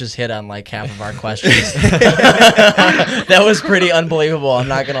 but you just hit on like half of our questions. That was pretty unbelievable. I'm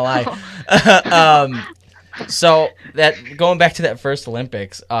not gonna lie. So that going back to that first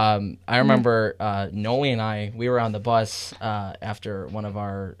Olympics, I remember Noli and we were on the bus after one of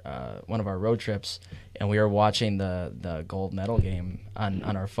our road trips, and we were watching the gold medal game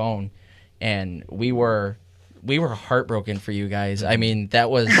on our phone, and we were heartbroken for you guys. I mean, that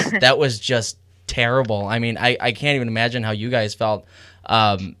was just terrible. I mean, I can't even imagine how you guys felt.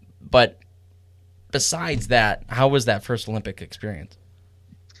 But besides that, how was that first Olympic experience?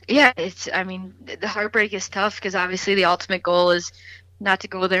 Yeah, the heartbreak is tough because obviously the ultimate goal is not to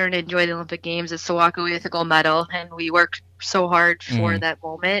go there and enjoy the Olympic Games. It's to walk away with a gold medal, and we worked so hard for that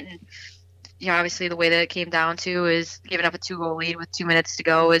moment. And obviously the way that it came down to is giving up a 2-goal lead with 2 minutes to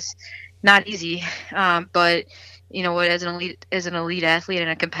go is not easy. But what, as an elite athlete and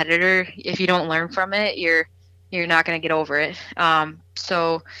a competitor, if you don't learn from it, you're not going to get over it.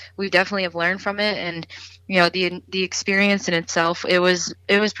 So we definitely have learned from it, and the experience in itself, it was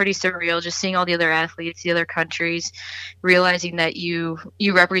pretty surreal, just seeing all the other athletes, the other countries, realizing that you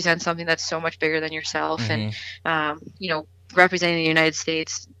represent something that's so much bigger than yourself. And representing the United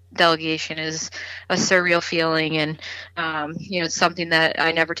States delegation is a surreal feeling, and it's something that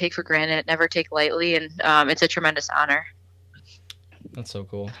I never take for granted, never take lightly, and it's a tremendous honor. That's so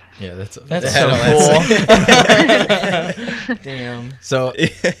cool. Yeah, that's so cool. Damn. So,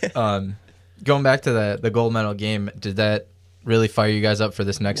 going back to the gold medal game, did that really fire you guys up for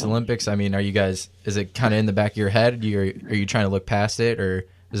this next Olympics? I mean, is it kind of in the back of your head? Are you trying to look past it, or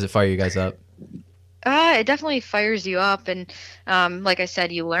does it fire you guys up? It definitely fires you up, and like I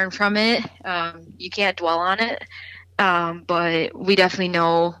said, you learn from it. You can't dwell on it, but we definitely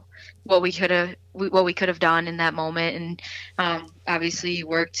know what we could have done in that moment, and obviously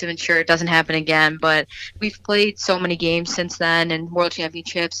work to ensure it doesn't happen again. But we've played so many games since then, and world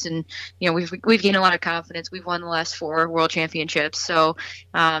championships, and we've gained a lot of confidence. We've won the last 4 world championships, so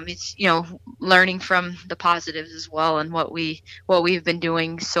it's learning from the positives as well, and what we've been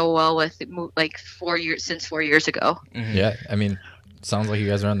doing so well with like 4 years since 4 years ago. Mm-hmm. Yeah, I mean, sounds like you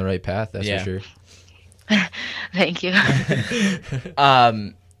guys are on the right path. That's Yeah. for sure. Thank you.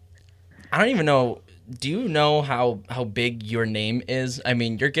 I don't even know. Do you know how big your name is? I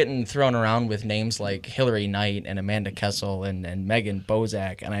mean, you're getting thrown around with names like Hillary Knight and Amanda Kessel and Megan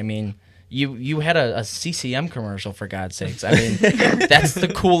Bozak. And I mean, you had a CCM commercial, for God's sakes. I mean, that's the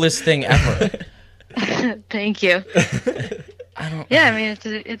coolest thing ever. Thank you. Yeah, I mean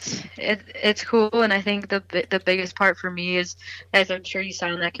it's cool, and I think the biggest part for me is, as I'm sure you saw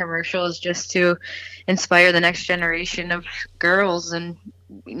in that commercial, is just to inspire the next generation of girls, and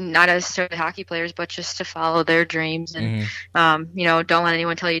not necessarily hockey players, but just to follow their dreams, and don't let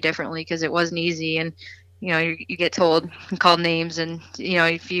anyone tell you differently, because it wasn't easy, and you get told and called names, and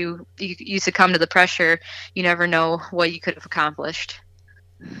if you succumb to the pressure, you never know what you could have accomplished.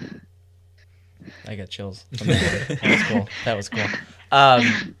 I got chills. That was cool.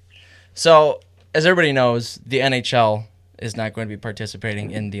 So, as everybody knows, the NHL is not going to be participating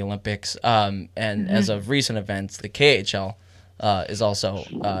in the Olympics. And as of recent events, the KHL is also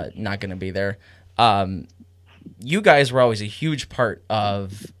not going to be there. You guys were always a huge part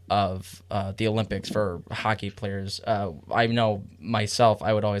of the Olympics for hockey players. I know myself,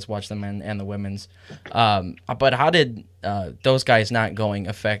 I would always watch the men and the women's. But how did those guys not going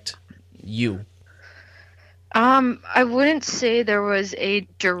affect you? I wouldn't say there was a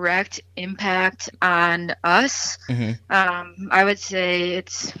direct impact on us. I would say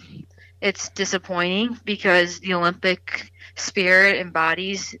it's disappointing, because the Olympic spirit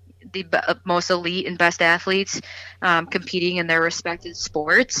embodies the most elite and best athletes competing in their respected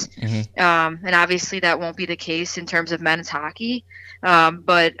sports. And obviously that won't be the case in terms of men's hockey.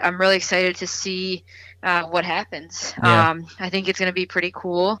 But I'm really excited to see what happens. Yeah. I think it's going to be pretty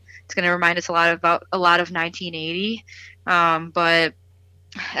cool. It's going to remind us a lot of 1980. But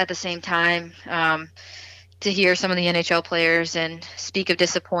at the same time, to hear some of the NHL players and speak of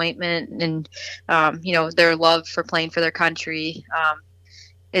disappointment and their love for playing for their country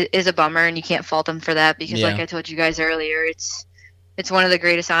is a bummer, and you can't fault them for that, because like I told you guys earlier, it's one of the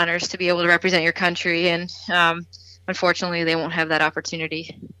greatest honors to be able to represent your country, and unfortunately they won't have that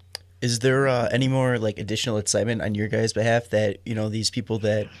opportunity. Is there any more additional excitement on your guys' behalf that these people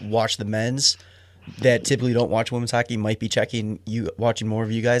that watch the men's that typically don't watch women's hockey might be watching more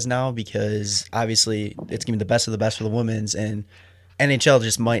of you guys now, because obviously it's gonna be the best of the best for the women's, and NHL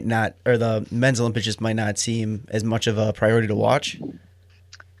just might not, or the men's Olympics just might not seem as much of a priority to watch?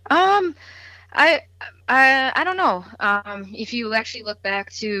 I don't know. If you actually look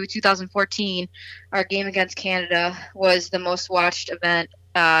back to 2014, our game against Canada was the most watched event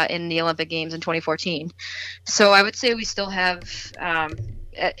in the Olympic Games in 2014. So I would say we still have,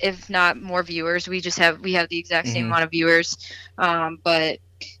 if not more viewers, we have the exact same amount of viewers. But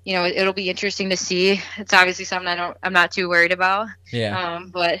it'll be interesting to see. It's obviously something I'm not too worried about. Yeah.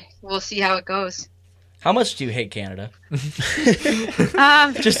 But we'll see how it goes. How much do you hate Canada?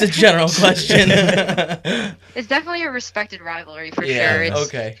 Just a general question. It's definitely a respected rivalry for sure.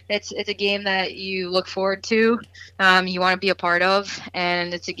 It's a game that you look forward to, you want to be a part of,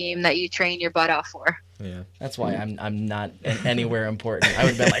 and it's a game that you train your butt off for. Yeah, that's why I'm not anywhere important. I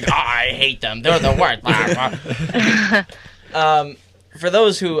would have been like, I hate them. They're the worst. For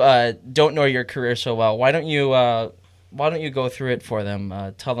those who don't know your career so well, why don't you go through it for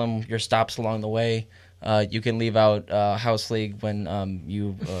them? Tell them your stops along the way. You can leave out House League when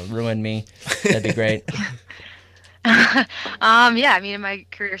you ruin me. That'd be great. Yeah, I mean, my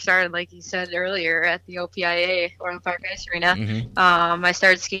career started, like you said earlier, at the OPIA, Orland Park Ice Arena. I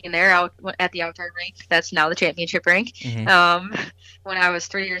started skating there out at the outdoor rink. That's now the championship rink. When I was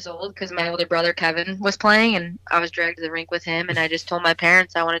 3 years old, because my older brother Kevin was playing, and I was dragged to the rink with him, and I just told my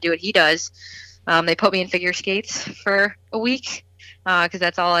parents I want to do what he does. They put me in figure skates for a week, because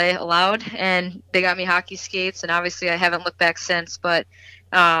that's all I allowed, and they got me hockey skates, and obviously I haven't looked back since. But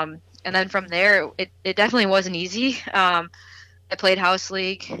and then from there, it definitely wasn't easy. I played house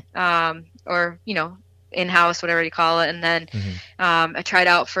league, or in-house, whatever you call it, and then I tried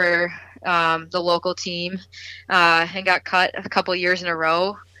out for the local team, and got cut a couple years in a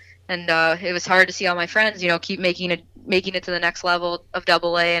row, and it was hard to see all my friends keep making it to the next level of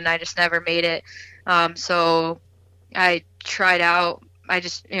AA, and I just never made it. So I tried out. I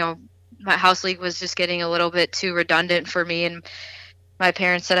just, my house league was just getting a little bit too redundant for me and my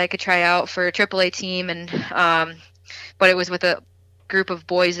parents said I could try out for a AAA team, and but it was with a group of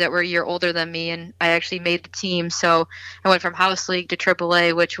boys that were a year older than me, and I actually made the team. So I went from house league to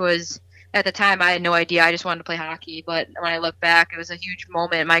AAA, which was, at the time, I had no idea. I just wanted to play hockey. But when I look back, it was a huge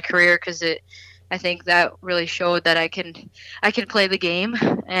moment in my career because I think that really showed that I can play the game.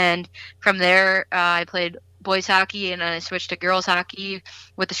 And from there, I played boys hockey, and then I switched to girls hockey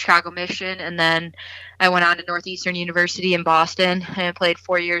with the Chicago Mission, and then I went on to Northeastern University in Boston and played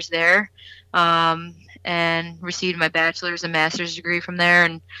 4 years there, and received my bachelor's and master's degree from there.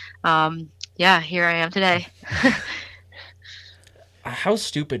 And here I am today. How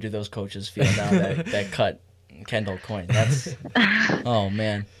stupid do those coaches feel now that cut Kendall Coyne? That's oh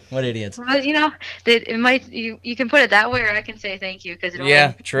man, what idiots! But it might you can put it that way, or I can say thank you because it only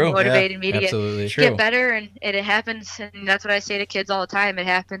motivated me to get better, and it happens. And that's what I say to kids all the time. It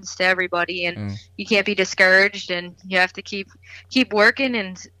happens to everybody, and you can't be discouraged, and you have to keep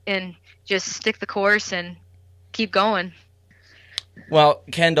working and just stick the course and keep going. Well,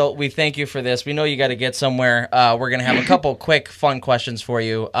 Kendall, we thank you for this. We know you got to get somewhere. We're going to have a couple quick, fun questions for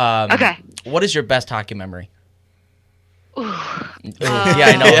you. Okay. What is your best hockey memory? Ooh. Yeah,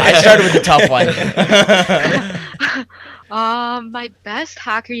 I know. I started with the tough one. My best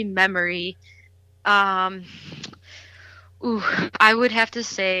hockey memory, I would have to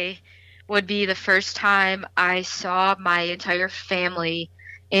say would be the first time I saw my entire family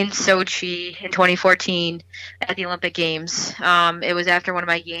in Sochi in 2014 at the Olympic Games. It was after one of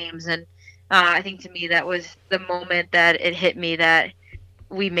my games, and I think to me that was the moment that it hit me that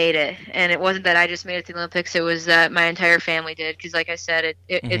we made it. And it wasn't that I just made it to the Olympics, it was that my entire family did, because like I said,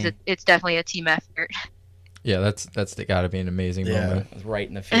 it's definitely a team effort. Yeah, that's got to be an amazing moment. Right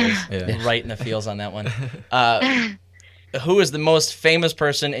in the feels. Right in the feels on that one. Who is the most famous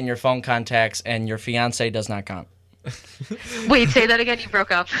person in your phone contacts and your fiance does not count? Wait, say that again. You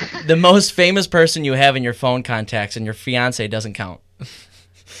broke up. The most famous person you have in your phone contacts and your fiance doesn't count.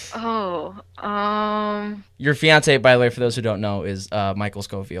 Your fiance, by the way, for those who don't know, is Michael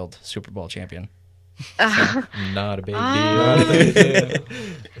Schofield, Super Bowl champion. So, not a big deal.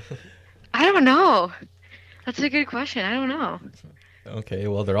 I don't know. That's a good question. I don't know. Okay,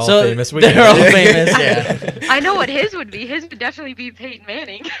 well, they're all famous. They're all famous, yeah. I know what his would be. His would definitely be Peyton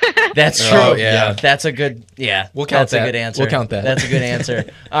Manning. That's true. Oh, yeah. That's a good, We'll count that's that. a good answer. We'll count that. That's a good answer.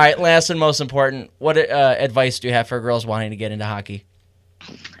 All right, last and most important, what advice do you have for girls wanting to get into hockey?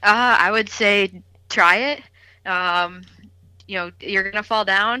 I would say try it. You're going to fall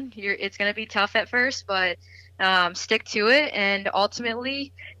down. It's going to be tough at first, but stick to it, and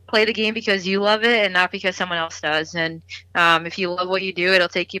ultimately play the game because you love it and not because someone else does. And if you love what you do, it'll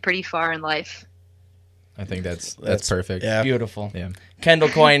take you pretty far in life. I think that's perfect. Yeah. Beautiful. Yeah. Kendall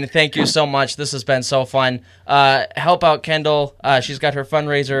Coyne, thank you so much. This has been so fun. Help out Kendall. She's got her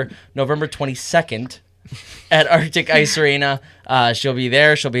fundraiser November 22nd at Arctic Ice Arena. She'll be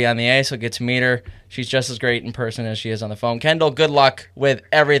there. She'll be on the ice. We'll get to meet her. She's just as great in person as she is on the phone. Kendall, good luck with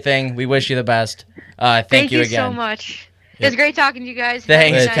everything. We wish you the best. Thank you again. Thank you so much. It was great talking to you guys.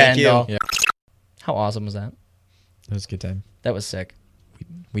 Thanks, Thank Kendall. you. How awesome was that? It was a good time. That was sick.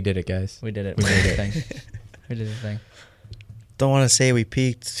 We did it, guys. We did it. We did the thing. We did the thing. Don't want to say we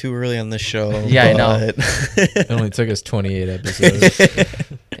peaked too early on the show. Yeah, I know. It only took us 28 episodes.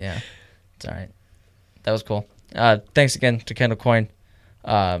 Yeah. It's all right. That was cool. Thanks again to Kendall Coyne.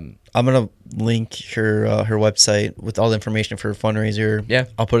 I'm gonna link her website with all the information for her fundraiser. Yeah,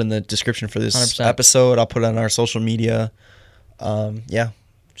 I'll put in the description for this 100%. episode. I'll put it on our social media.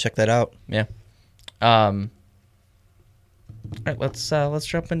 Check that out. Yeah. All right, let's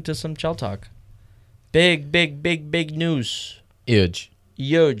jump into some Chell talk. Big news.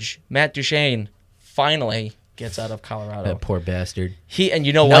 Huge. Matt Duchene finally gets out of Colorado. That poor bastard. And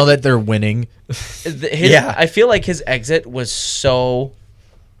you know now what? that they're winning. I feel like his exit was so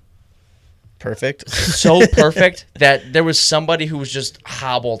perfect. So perfect that there was somebody who was just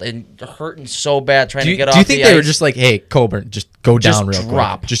hobbled and hurting so bad trying to get off the ice. Do you think they were just like, hey, Coburn, just go down real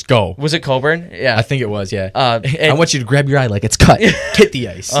quick. Just go. Was it Coburn? Yeah. I think it was, yeah. I want you to grab your eye like it's cut. Hit the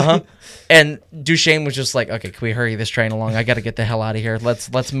ice. Uh-huh. And Duchene was just like, okay, can we hurry this train along? I got to get the hell out of here.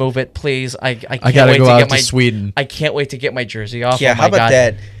 Let's move it, please. I can't wait to get Sweden. I can't wait to get my jersey off. Yeah, how about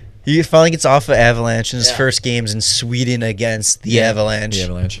that? He finally gets off of Avalanche in his first games in Sweden against the Avalanche. The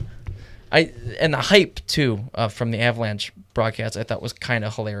Avalanche. And the hype, too, from the Avalanche broadcast, I thought was kind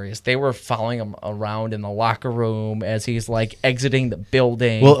of hilarious. They were following him around in the locker room as he's, like, exiting the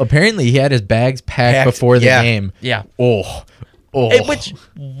building. Well, apparently he had his bags packed before the game. Yeah. Oh.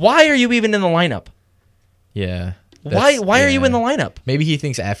 Why are you even in the lineup? Yeah. Why are you in the lineup? Maybe he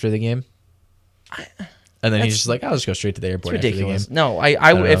thinks after the game. And then he's just like, I'll just go straight to the airport after the Ridiculous. game. No,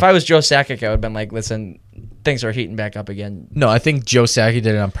 don't if know. I was Joe Sakic, I would have been like, listen, things are heating back up again. No, I think Joe Sakic did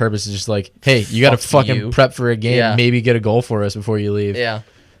it on purpose. It's just like, hey, you got to Fuck fucking you. prep for a game. Yeah. Maybe get a goal for us before you leave. Yeah.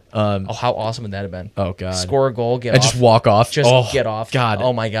 Oh, how awesome would that have been? Oh, God. Score a goal, get And off. just walk off. Just get off. God.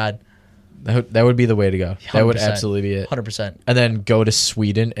 Oh, my God. That would be the way to go. That would 100%. absolutely be it. 100%. And then go to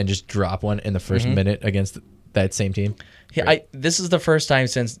Sweden and just drop one in the 1st minute against that same team. Yeah, this is the first time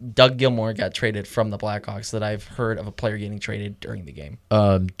since Doug Gilmour got traded from the Blackhawks that I've heard of a player getting traded during the game.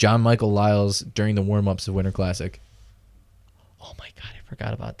 John Michael Lyles during the warm-ups of Winter Classic. Oh, my God. I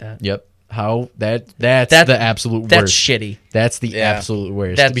forgot about that. Yep. How that's the absolute That's worst. shitty. That's the absolute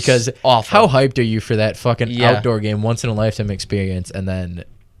worst. That's because awful. how hyped are you for that fucking Yeah. outdoor game, once in a lifetime experience, and then,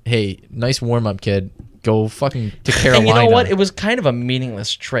 hey, nice warm up, kid. Go fucking to Carolina. And you know what? It was kind of a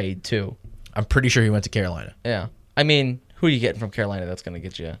meaningless trade, too. I'm pretty sure he went to Carolina. Yeah. I mean, who are you getting from Carolina that's going to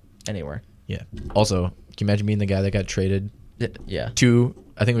get you anywhere? Yeah. Also, can you imagine being the guy that got traded Yeah. to?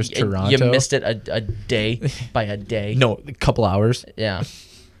 I think it was Toronto. You missed it a day by a day. No, a couple hours. Yeah.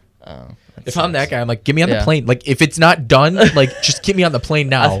 If I'm that guy, I'm like, get me on the Yeah. plane. Like, if it's not done, like, just get me on the plane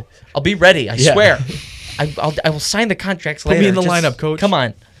now. I'll be ready. I Yeah. swear. I will sign the contracts later. me in the Just lineup, coach. Come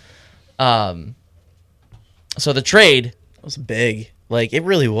on. So the trade, It was big. Like, it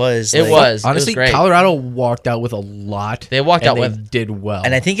really was. it Like, was Honestly, great. Colorado walked out with a lot. They walked and out they with- did well.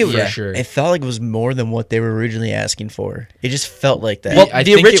 And I think it was, For sure. it felt like it was more than what they were originally asking for. It just felt like that. Well, I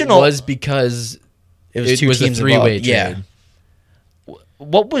the think original- it was because it was it two was a teams three-way involved. Yeah. trade.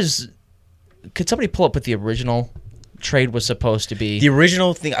 What was? Could somebody pull up what the original trade was supposed to be? The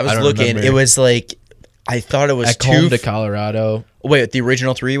original thing I was don't looking, remember. it was like, I thought it was At two. home to Colorado. Wait, the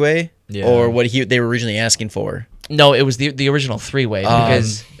original three-way? Yeah. Or what they were originally asking for? No, it was the original three-way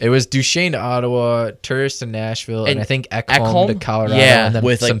because It was Duchesne to Ottawa, Turris to Nashville, and I think Ekholm to Ekholm? Colorado, Yeah. and then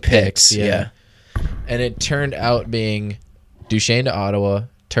With, like, some picks. yeah. And it turned out being Duchesne to Ottawa,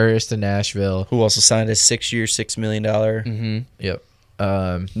 Turris to Nashville. Who also signed a 6-year, $6 million. Yep.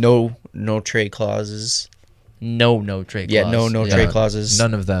 No trade clauses. no trade. Yeah, clause. no trade clauses.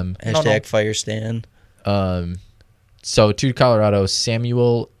 None of them. Hashtag fire Stan. So to Colorado,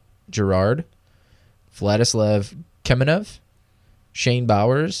 Samuel Girard, Vladislav Kamenev, Shane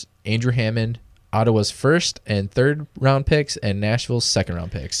Bowers, Andrew Hammond, Ottawa's 1st and 3rd round picks, and Nashville's 2nd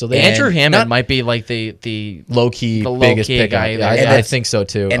round picks. So they Andrew Hammond not might be like the low key the biggest low-key pick. guy there. And I that's- think so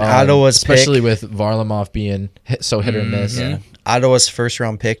too. and Ottawa's especially pick- with Varlamov being so hit or miss. Yeah. Ottawa's 1st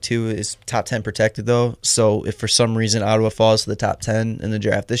round pick too is top 10 protected though. So if for some reason Ottawa falls to the top 10 in the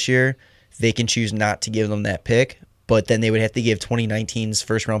draft this year, they can choose not to give them that pick, but then they would have to give 2019's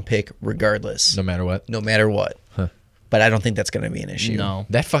 1st round pick regardless, No matter what. no matter what. Huh. But I don't think that's going to be an issue. no.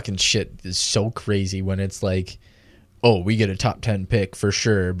 That fucking shit is so crazy when it's like, oh, we get a top 10 pick for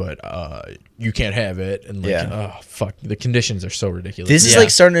sure, but you can't have it. And like, Yeah. oh, fuck. The conditions are so ridiculous. This is Yeah. like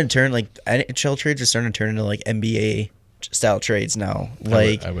starting to turn like NHL trades are starting to turn into like NBA style trades now.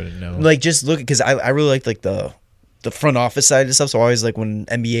 Like I wouldn't know. Like just look because I really like the front office side of stuff. So always like when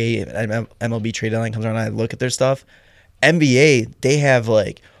NBA and MLB trade deadline comes around, I look at their stuff. NBA they have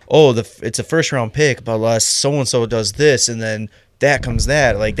like it's a 1st round pick, but unless so and so does this and then that comes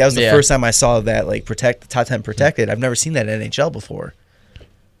that. Like that was the Yeah. first time I saw that like protect the top 10 protected. I've never seen that in NHL before.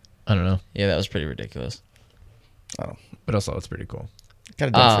 I don't know. Yeah, that was pretty ridiculous. But also, it's pretty cool. Got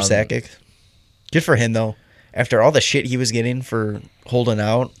it done for Sakic. Good for him though. After all the shit he was getting for holding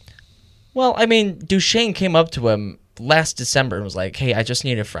out. Well, I mean, Duchesne came up to him last December and was like, "Hey, I just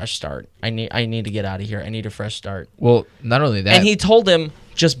need a fresh start. I need to get out of here. I need a fresh start." Well, not only that. And he told him,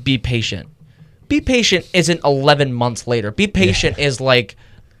 "Just be patient. Be patient isn't 11 months later. Be patient is like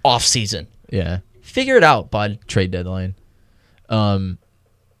off season. Yeah. Figure it out, bud." Trade deadline.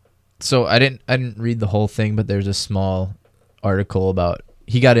 So I didn't read the whole thing, but there's a small article about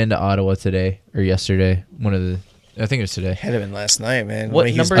he got into Ottawa today or yesterday. I think it was today. Had it been last night, man. What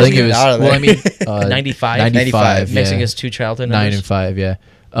When he was number I think it was. out of Well, there. I mean, 95? 95, Mixing yeah. his two childhood 9 numbers. and 5, yeah.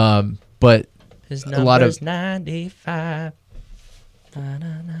 But His a number's lot of. 95.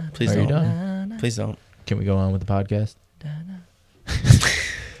 Please Are you don't. done? Please don't. Can we go on with the podcast?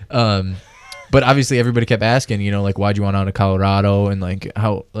 But obviously everybody kept asking, like, why'd you want out of Colorado, and like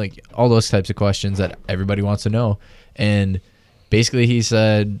how, like all those types of questions that everybody wants to know. And basically he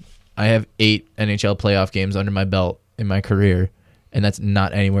said, I have 8 NHL playoff games under my belt in my career, and that's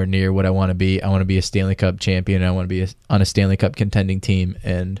not anywhere near what I want to be. I want to be a Stanley Cup champion. I want to be on a Stanley Cup contending team,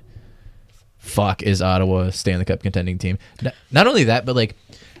 and fuck is Ottawa a Stanley Cup contending team. Not only that, but like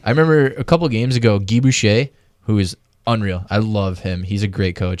I remember a couple games ago, Guy Boucher, who is unreal. I love him. He's a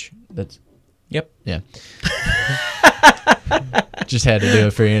great coach. Yep. Yeah. Just had to do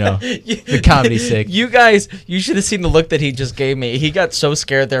it for the comedy's sake. You guys, you should have seen the look that he just gave me. He got so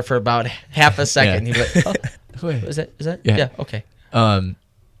scared there for about half a second. Yeah. He was like, oh, is that? Yeah. Okay.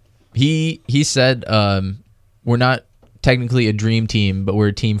 He said, we're not technically a dream team, but we're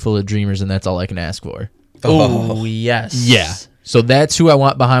a team full of dreamers, and that's all I can ask for. Oh, yes. Yeah. So that's who I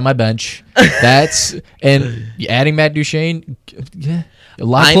want behind my bench. And adding Matt Duchene, a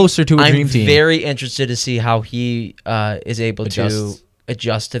lot closer to a dream team. I'm very interested to see how he is able to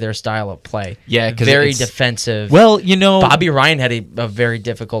adjust to their style of play. Yeah, because very defensive. Well, Bobby Ryan had a very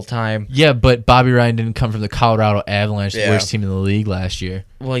difficult time. Yeah, but Bobby Ryan didn't come from the Colorado Avalanche, the worst team in the league last year.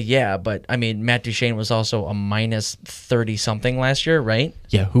 Well, yeah, but I mean, Matt Duchene was also a minus 30 something last year, right?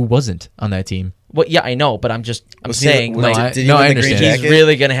 Yeah, who wasn't on that team? Well, yeah, I know, but I'm saying did he win the green jacket? he's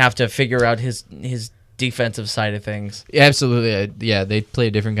really gonna have to figure out his defensive side of things. Yeah, absolutely. Yeah, they play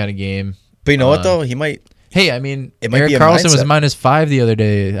a different kind of game. But you know what though? He might. Hey, I mean, It might Erik be a Karlsson was mindset. -5 the other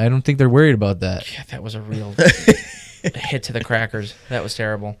day. I don't think they're worried about that. Yeah, that was a real hit to the crackers. That was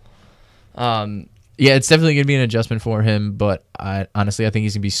terrible. Yeah, it's definitely going to be an adjustment for him, but honestly, I think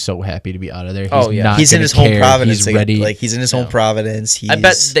he's going to be so happy to be out of there. He's in his home Providence. He's ready. Like he's in his home Providence. I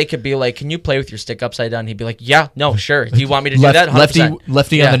bet they could be like, "Can you play with your stick upside down?" He'd be like, "Yeah, no, sure. Do you want me to do that?" 100%.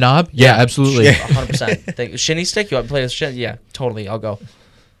 Lefty on the knob? Yeah, absolutely. 100%. Shinny stick? You want to play with shin? Yeah, totally. I'll go.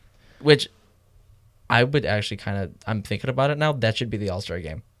 Which I would actually I'm thinking about it now. That should be the All-Star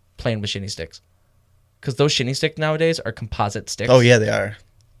game, playing with shinny sticks. Because those shinny sticks nowadays are composite sticks. Oh, yeah, they are.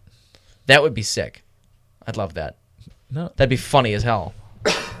 That would be sick. I'd love that. No, that'd be funny as hell.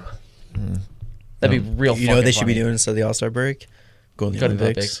 That'd be real. You know what they should be doing instead of the All-Star break? Go to the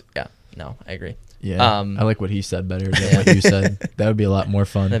Olympics. Yeah. No, I agree. Yeah. I like what he said better than what you said. That would be a lot more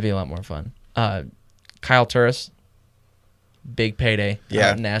fun. That'd be a lot more fun. Kyle Turris, big payday.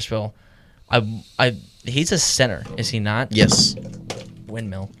 Out in Nashville. He's a center, is he not? Yes.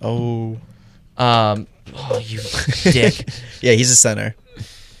 Windmill. Oh. You dick. Yeah, he's a center.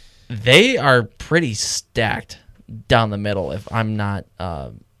 They are pretty stacked down the middle, if I'm not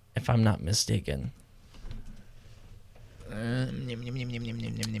mistaken. Let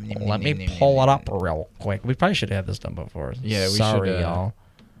me pull it up real quick. We probably should have this done before. Yeah, we Sorry, should. y'all.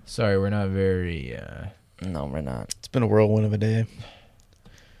 Sorry, we're not very. No, we're not. It's been a whirlwind of a day.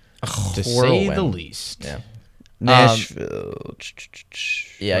 To say the least. Yeah. Nashville.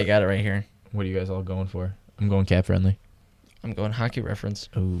 Yeah, I got it right here. What are you guys all going for? I'm going cap friendly. I'm going hockey reference.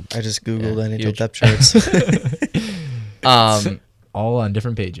 Ooh. I just Googled NHL huge. depth charts. All on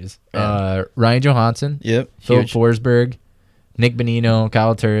different pages. Ryan Johansson. Yep. Philip Forsberg. Nick Bonino.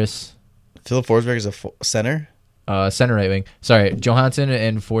 Kyle Turris. Philip Forsberg is a center? Center right wing. Sorry, Johansson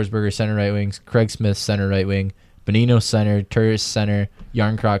and Forsberg are center right wings. Craig Smith center right wing. Bonino center. Turris center.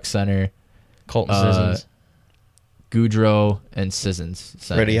 Yarncroc center. Colton Sissons. Goudreau and Sissons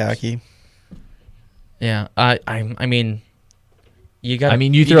center. Ready hockey. Yeah. I mean, you got.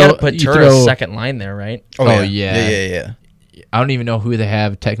 you gotta put Turris second line there, right? Oh yeah. Yeah. I don't even know who they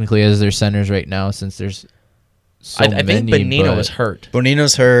have technically as their centers right now, since there's so I think many. Bonino is hurt.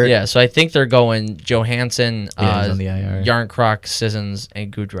 Bonino's hurt. Yeah, so I think they're going Johansson, he's on the IR. Yarncroc, Sissons,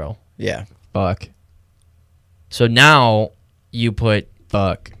 and Goudreau. Yeah. Buck. So now you put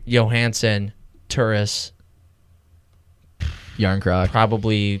Buck. Johansson, Turris, Yarncroc.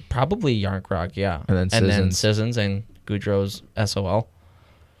 probably Yarncroc, yeah, And then Sissons and Goudreau's SOL.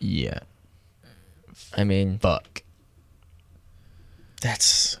 Yeah. I mean, Buck.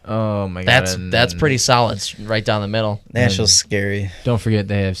 That's Oh my god. that's pretty solid, right down the middle. Nashville's scary. Don't forget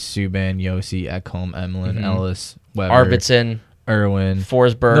they have Subban, Yossi, Ekholm, Emlyn, Ellis, Weber, Arvidsson, Irwin,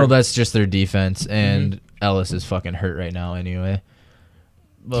 Forsberg. No, that's just their defense, and Ellis is fucking hurt right now anyway.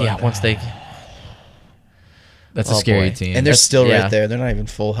 But yeah, once they. That's a scary boy. team. And they're still yeah. right there. They're not even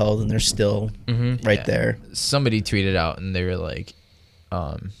full health, and they're still right there. Somebody tweeted out, and they were like,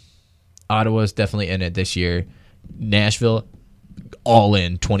 Ottawa's definitely in it this year. Nashville, all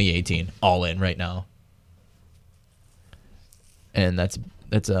in 2018. All in right now. And that's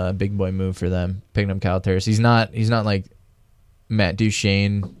a big boy move for them, picking up Kyle Turris. He's not like Matt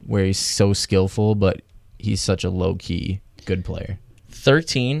Duchene, where he's so skillful, but he's such a low-key good player.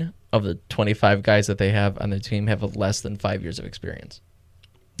 13 of the 25 guys that they have on their team have less than 5 years of experience.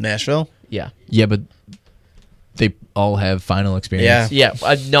 Nashville? Yeah. Yeah, but they all have final experience. Yeah.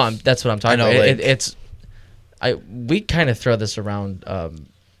 No, that's what I'm talking I know, about. We kind of throw this around. I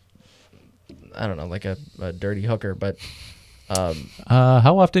don't know, like a dirty hooker, but.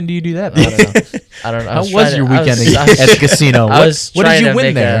 How often do you do that? I don't know. How was your weekend at the casino? What did you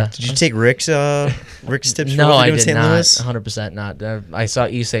win there? Did you take Rick's tips? No, I did St. not. Louis? 100% not. I saw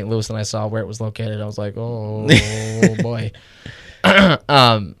East St. Louis and I saw where it was located. I was like, oh boy.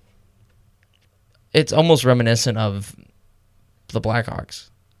 It's almost reminiscent of the Blackhawks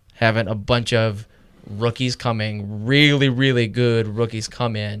having a bunch of rookies coming, really, really good rookies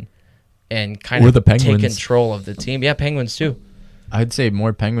come in and kind Or of the take Penguins. control of the team. Yeah, Penguins too. I'd say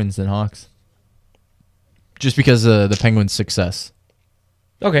more Penguins than Hawks. Just because of the Penguins' success.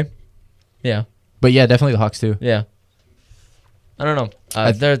 Okay. Yeah. But yeah, definitely the Hawks too. Yeah. I don't know.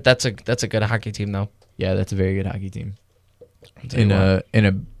 That's a good hockey team though. Yeah, that's a very good hockey team. Tell you In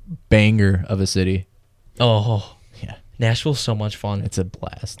a banger of a city. Oh, Yeah. Nashville's so much fun. It's a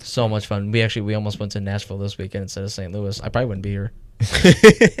blast. So much fun. We almost went to Nashville this weekend instead of St. Louis. I probably wouldn't be here.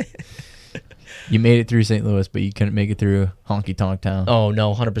 You made it through St. Louis, but you couldn't make it through Honky Tonk Town. Oh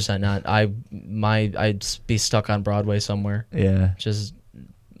no, 100% not. I'd be stuck on Broadway somewhere, Yeah. just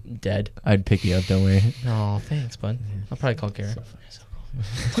dead. I'd pick you up, don't worry. Oh, thanks, bud. I'll probably call Karen.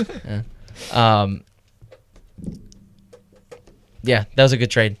 Yeah. Yeah, that was a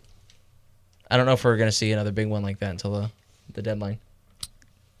good trade. I don't know if we're gonna see another big one like that until the deadline.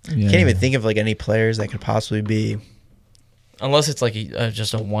 Yeah. Can't even think of like any players that could possibly be. Unless it's like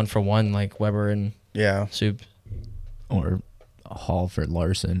just a 1-for-1 like Weber and Yeah. Soup. Or a haul for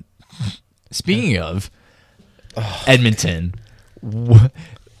Larson. Speaking of Edmonton.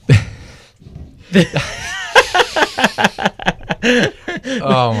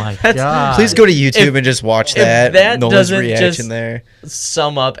 Oh my god. Please go to YouTube and just watch that. that Nolan's doesn't reaction just- there.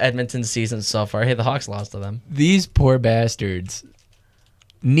 Sum up Edmonton's season so far. Hey, the Hawks lost to them. These poor bastards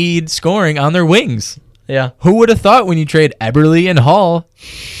need scoring on their wings. Yeah. Who would have thought when you trade Eberle and Hall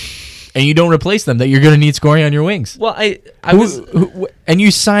and you don't replace them that you're going to need scoring on your wings? Well, I was. And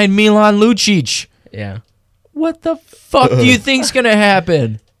you sign Milan Lucic. Yeah. What the fuck do you think's going to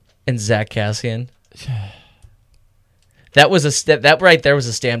happen? And Zach Cassian. That was that right there was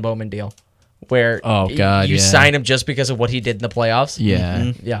a Stan Bowman deal, where Oh, God, you yeah. sign him just because of what he did in the playoffs.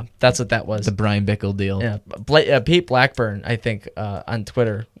 Yeah. Yeah, that's what that was. The Brian Bickle deal. Yeah, Pete Blackburn, I think, on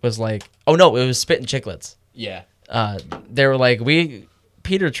Twitter was like, "Oh no, it was Spit and Chicklets." Yeah. They were like,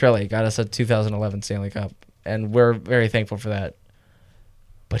 Peter Trelli got us a 2011 Stanley Cup, and we're very thankful for that.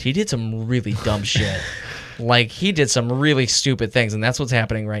 But he did some really dumb shit. Like, he did some really stupid things, and that's what's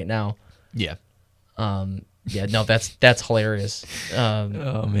happening right now. Yeah. Yeah, no, that's hilarious. Oh,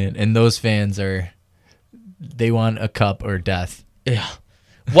 man. And those fans they want a cup or death. Yeah.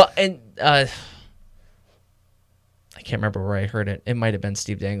 Well, and I can't remember where I heard it. It might have been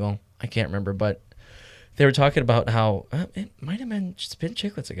Steve Dangle. I can't remember, but they were talking about how it might have been Spit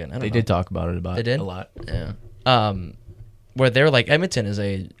Chicklets again. I don't know. They did talk about it They did? a lot. Yeah. Where they're like, Edmonton is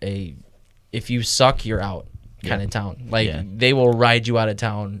a if you suck, you're out kind of town. Like, Yeah. they will ride you out of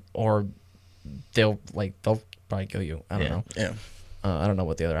town, or they'll probably kill you. I don't know. Yeah. I don't know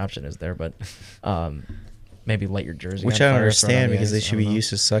what the other option is there, but maybe light your jersey. Which on I don't fire, understand throw it on the because they ice. should I be don't know. used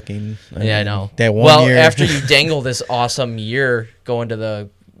to sucking. Yeah, I know. That one year. After you dangle this awesome year going to the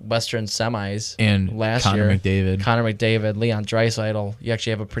Western semis And last Connor year, McDavid. Connor McDavid, Leon Draisaitl, you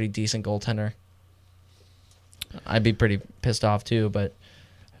actually have a pretty decent goaltender. I'd be pretty pissed off too, but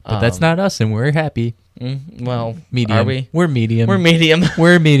But that's not us, and we're happy. well, Medium. are we? We're medium. We're medium.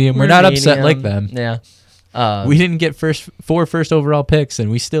 We're medium. We're not upset like medium. them. Yeah. We didn't get four first overall picks, and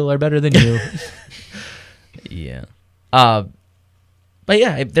we still are better than you. Yeah. But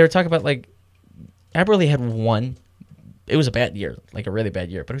yeah, they were talking about like Eberle had one. It was a bad year, like a really bad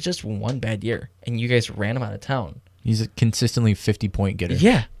year, but it was just one bad year, and you guys ran him out of town. He's a consistently 50-point getter.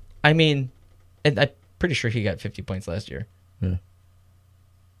 Yeah, I mean, and I'm pretty sure he got 50 points last year. Yeah.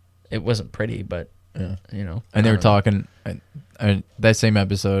 It wasn't pretty, but Yeah. you know. And they I were don't know. talking that same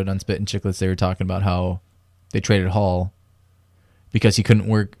episode on Spit and Chicklets. They were talking about how they traded Hall because he couldn't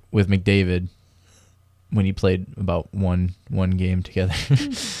work with McDavid when he played about one game together.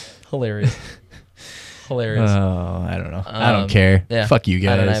 Hilarious. Hilarious. Oh, I don't know. I don't care. Yeah, Fuck you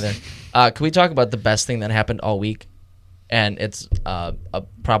guys. I don't either. Can we talk about the best thing that happened all week? And it's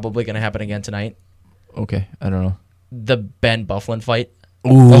probably going to happen again tonight. Okay, I don't know. The Ben Bufflin fight.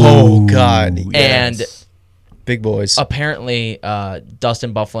 Oh, God. And Yes. Big boys. apparently,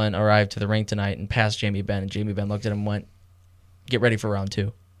 Dustin Bufflin arrived to the rink tonight and passed Jamie Benn. And Jamie Benn looked at him and went, "Get ready for round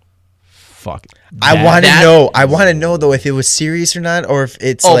 2." Fuck. I want to know. I want to know though if it was serious or not, or if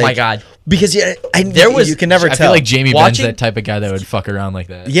it's Oh like, my God. because you can never I tell. feel like Jamie Watching- Benn's that type of guy that would fuck around like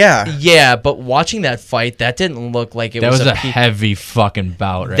that. Yeah. Yeah, but watching that fight, that didn't look like it That was a pe- heavy fucking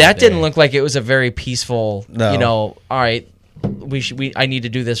bout right That there. didn't look like it was a very peaceful, No. you know, all right, I need to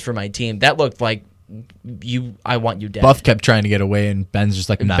do this for my team. That looked like I want you dead. Buff kept trying to get away, and Ben's just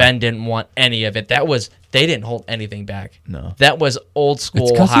like, nah. Ben didn't want any of it. They didn't hold anything back. No. That was old school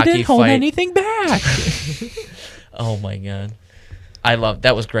It's 'cause he hockey didn't hold fight. anything back. Oh my God. I love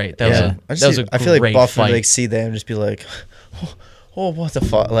that. Was great. That was a I feel like great Buff would fight. like see that and just be like, "Oh, what the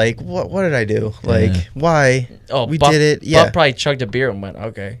fuck? Like, what did I do? Like, why? We Buff, did it. Yeah, Buff probably chugged a beer and went,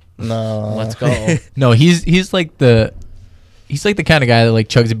 "Okay, no, let's go." No, he's like the kind of guy that like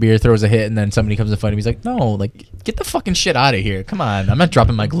chugs a beer, throws a hit, and then somebody comes to fight him. He's like, no, like get the fucking shit out of here. Come on, I'm not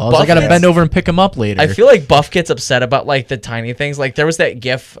dropping my gloves. I gotta bend over and pick him up later. I feel like Buff gets upset about like the tiny things. Like there was that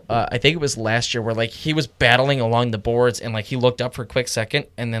GIF, I think it was last year, where like he was battling along the boards and like he looked up for a quick second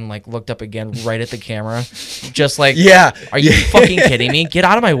and then like looked up again right at the camera, just like, yeah. Are you fucking kidding me? Get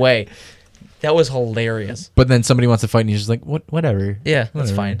out of my way. That was hilarious. But then somebody wants to fight, and he's just like, whatever. Yeah,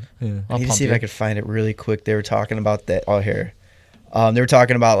 that's Whatever. fine. Yeah. I need to see if I could find it really quick. They were talking about that. Oh, here. They were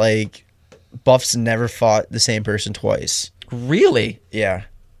talking about like Buff's never fought the same person twice. Really? Yeah.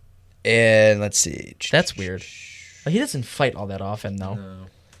 And let's see. That's weird. He doesn't fight all that often, though.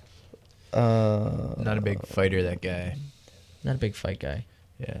 Not a big fighter, that guy. Not a big fight guy.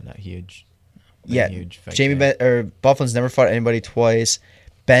 Yeah, not huge. Yeah. Huge fight Jamie guy. Bufflin's never fought anybody twice.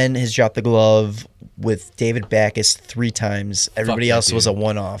 Ben has dropped the glove with David Backus 3 times. Everybody that else was a dude.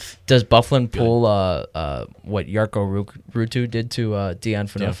 one-off. Does Bufflin pull what Yarko Rutu did to Dion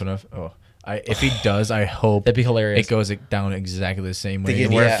Phaneuf? Enough. Oh, if he does, I hope That'd be hilarious. it goes down exactly the same way. They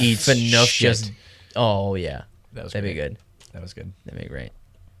get- where yeah. he eats Phaneuf shit. just. Oh yeah, That that'd be good. That was good. That'd be great.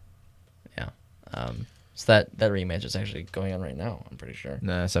 Yeah. So that rematch is actually going on right now. I'm pretty sure.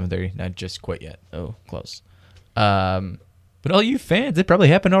 Nah, 7:30. Not just quite yet. Oh, close. But all you fans, it probably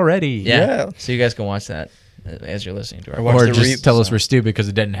happened already. Yeah. Yeah. So you guys can watch that as you're listening to our. Watch Or the just tell us we're stupid because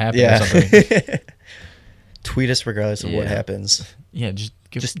it didn't happen or Yeah. something. Tweet us regardless of what Yeah. happens. Yeah, just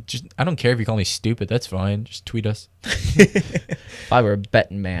I don't care if you call me stupid. That's fine. Just tweet us. If I were a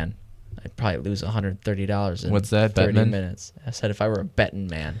betting man, I'd probably lose $130 in What's that, 30 Batman? minutes. I said if I were a betting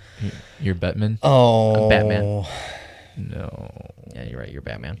man. You're Batman? Oh. Batman. No. Yeah, you're right. You're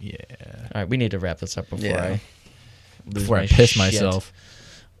Batman. Yeah. All right, we need to wrap this up before Yeah. Before I my piss shit. myself.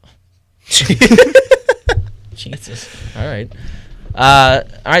 Jesus. All right. All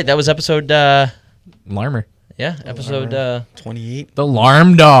right. That was episode. Larmer. Yeah, episode 28. The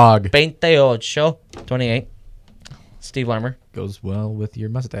Larm Dog. 28. Steve Larmer. Goes well with your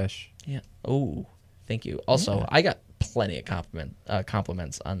mustache. Yeah. Oh, thank you. Also, I got plenty of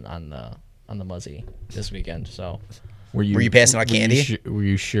compliments on the Muzzy this weekend. So. Were you passing out candy? Were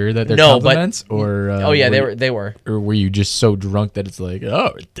you sure that they're No, but- compliments? Or Oh yeah, they were. Or were you just so drunk that it's like,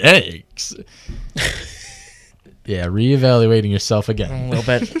 oh, thanks? Yeah, reevaluating yourself again. A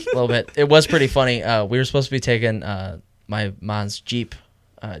little bit. It was pretty funny. We were supposed to be taking my mom's Jeep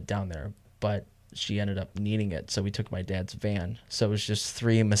down there, but she ended up needing it, so we took my dad's van. So it was just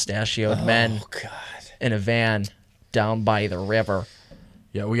 3 mustachioed men God. in a van down by the river.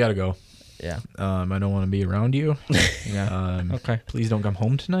 Yeah, we gotta go. Yeah. I don't want to be around you. Yeah. Okay. Please don't come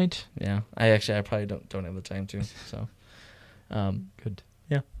home tonight. Yeah. I probably don't have the time to. So. Good.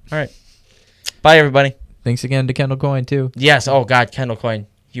 Yeah. All right. Bye, everybody. Thanks again to Kendall Coyne too. Yes. Oh God, Kendall Coyne,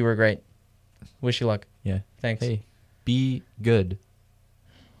 you were great. Wish you luck. Yeah. Thanks. Hey, be good.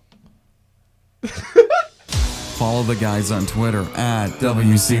 Follow the guys on Twitter at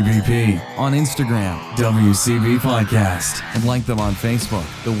WCBP, on Instagram, WCB Podcast, and like them on Facebook,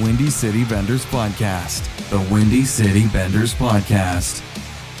 the Windy City Benders Podcast. The Windy City Benders Podcast.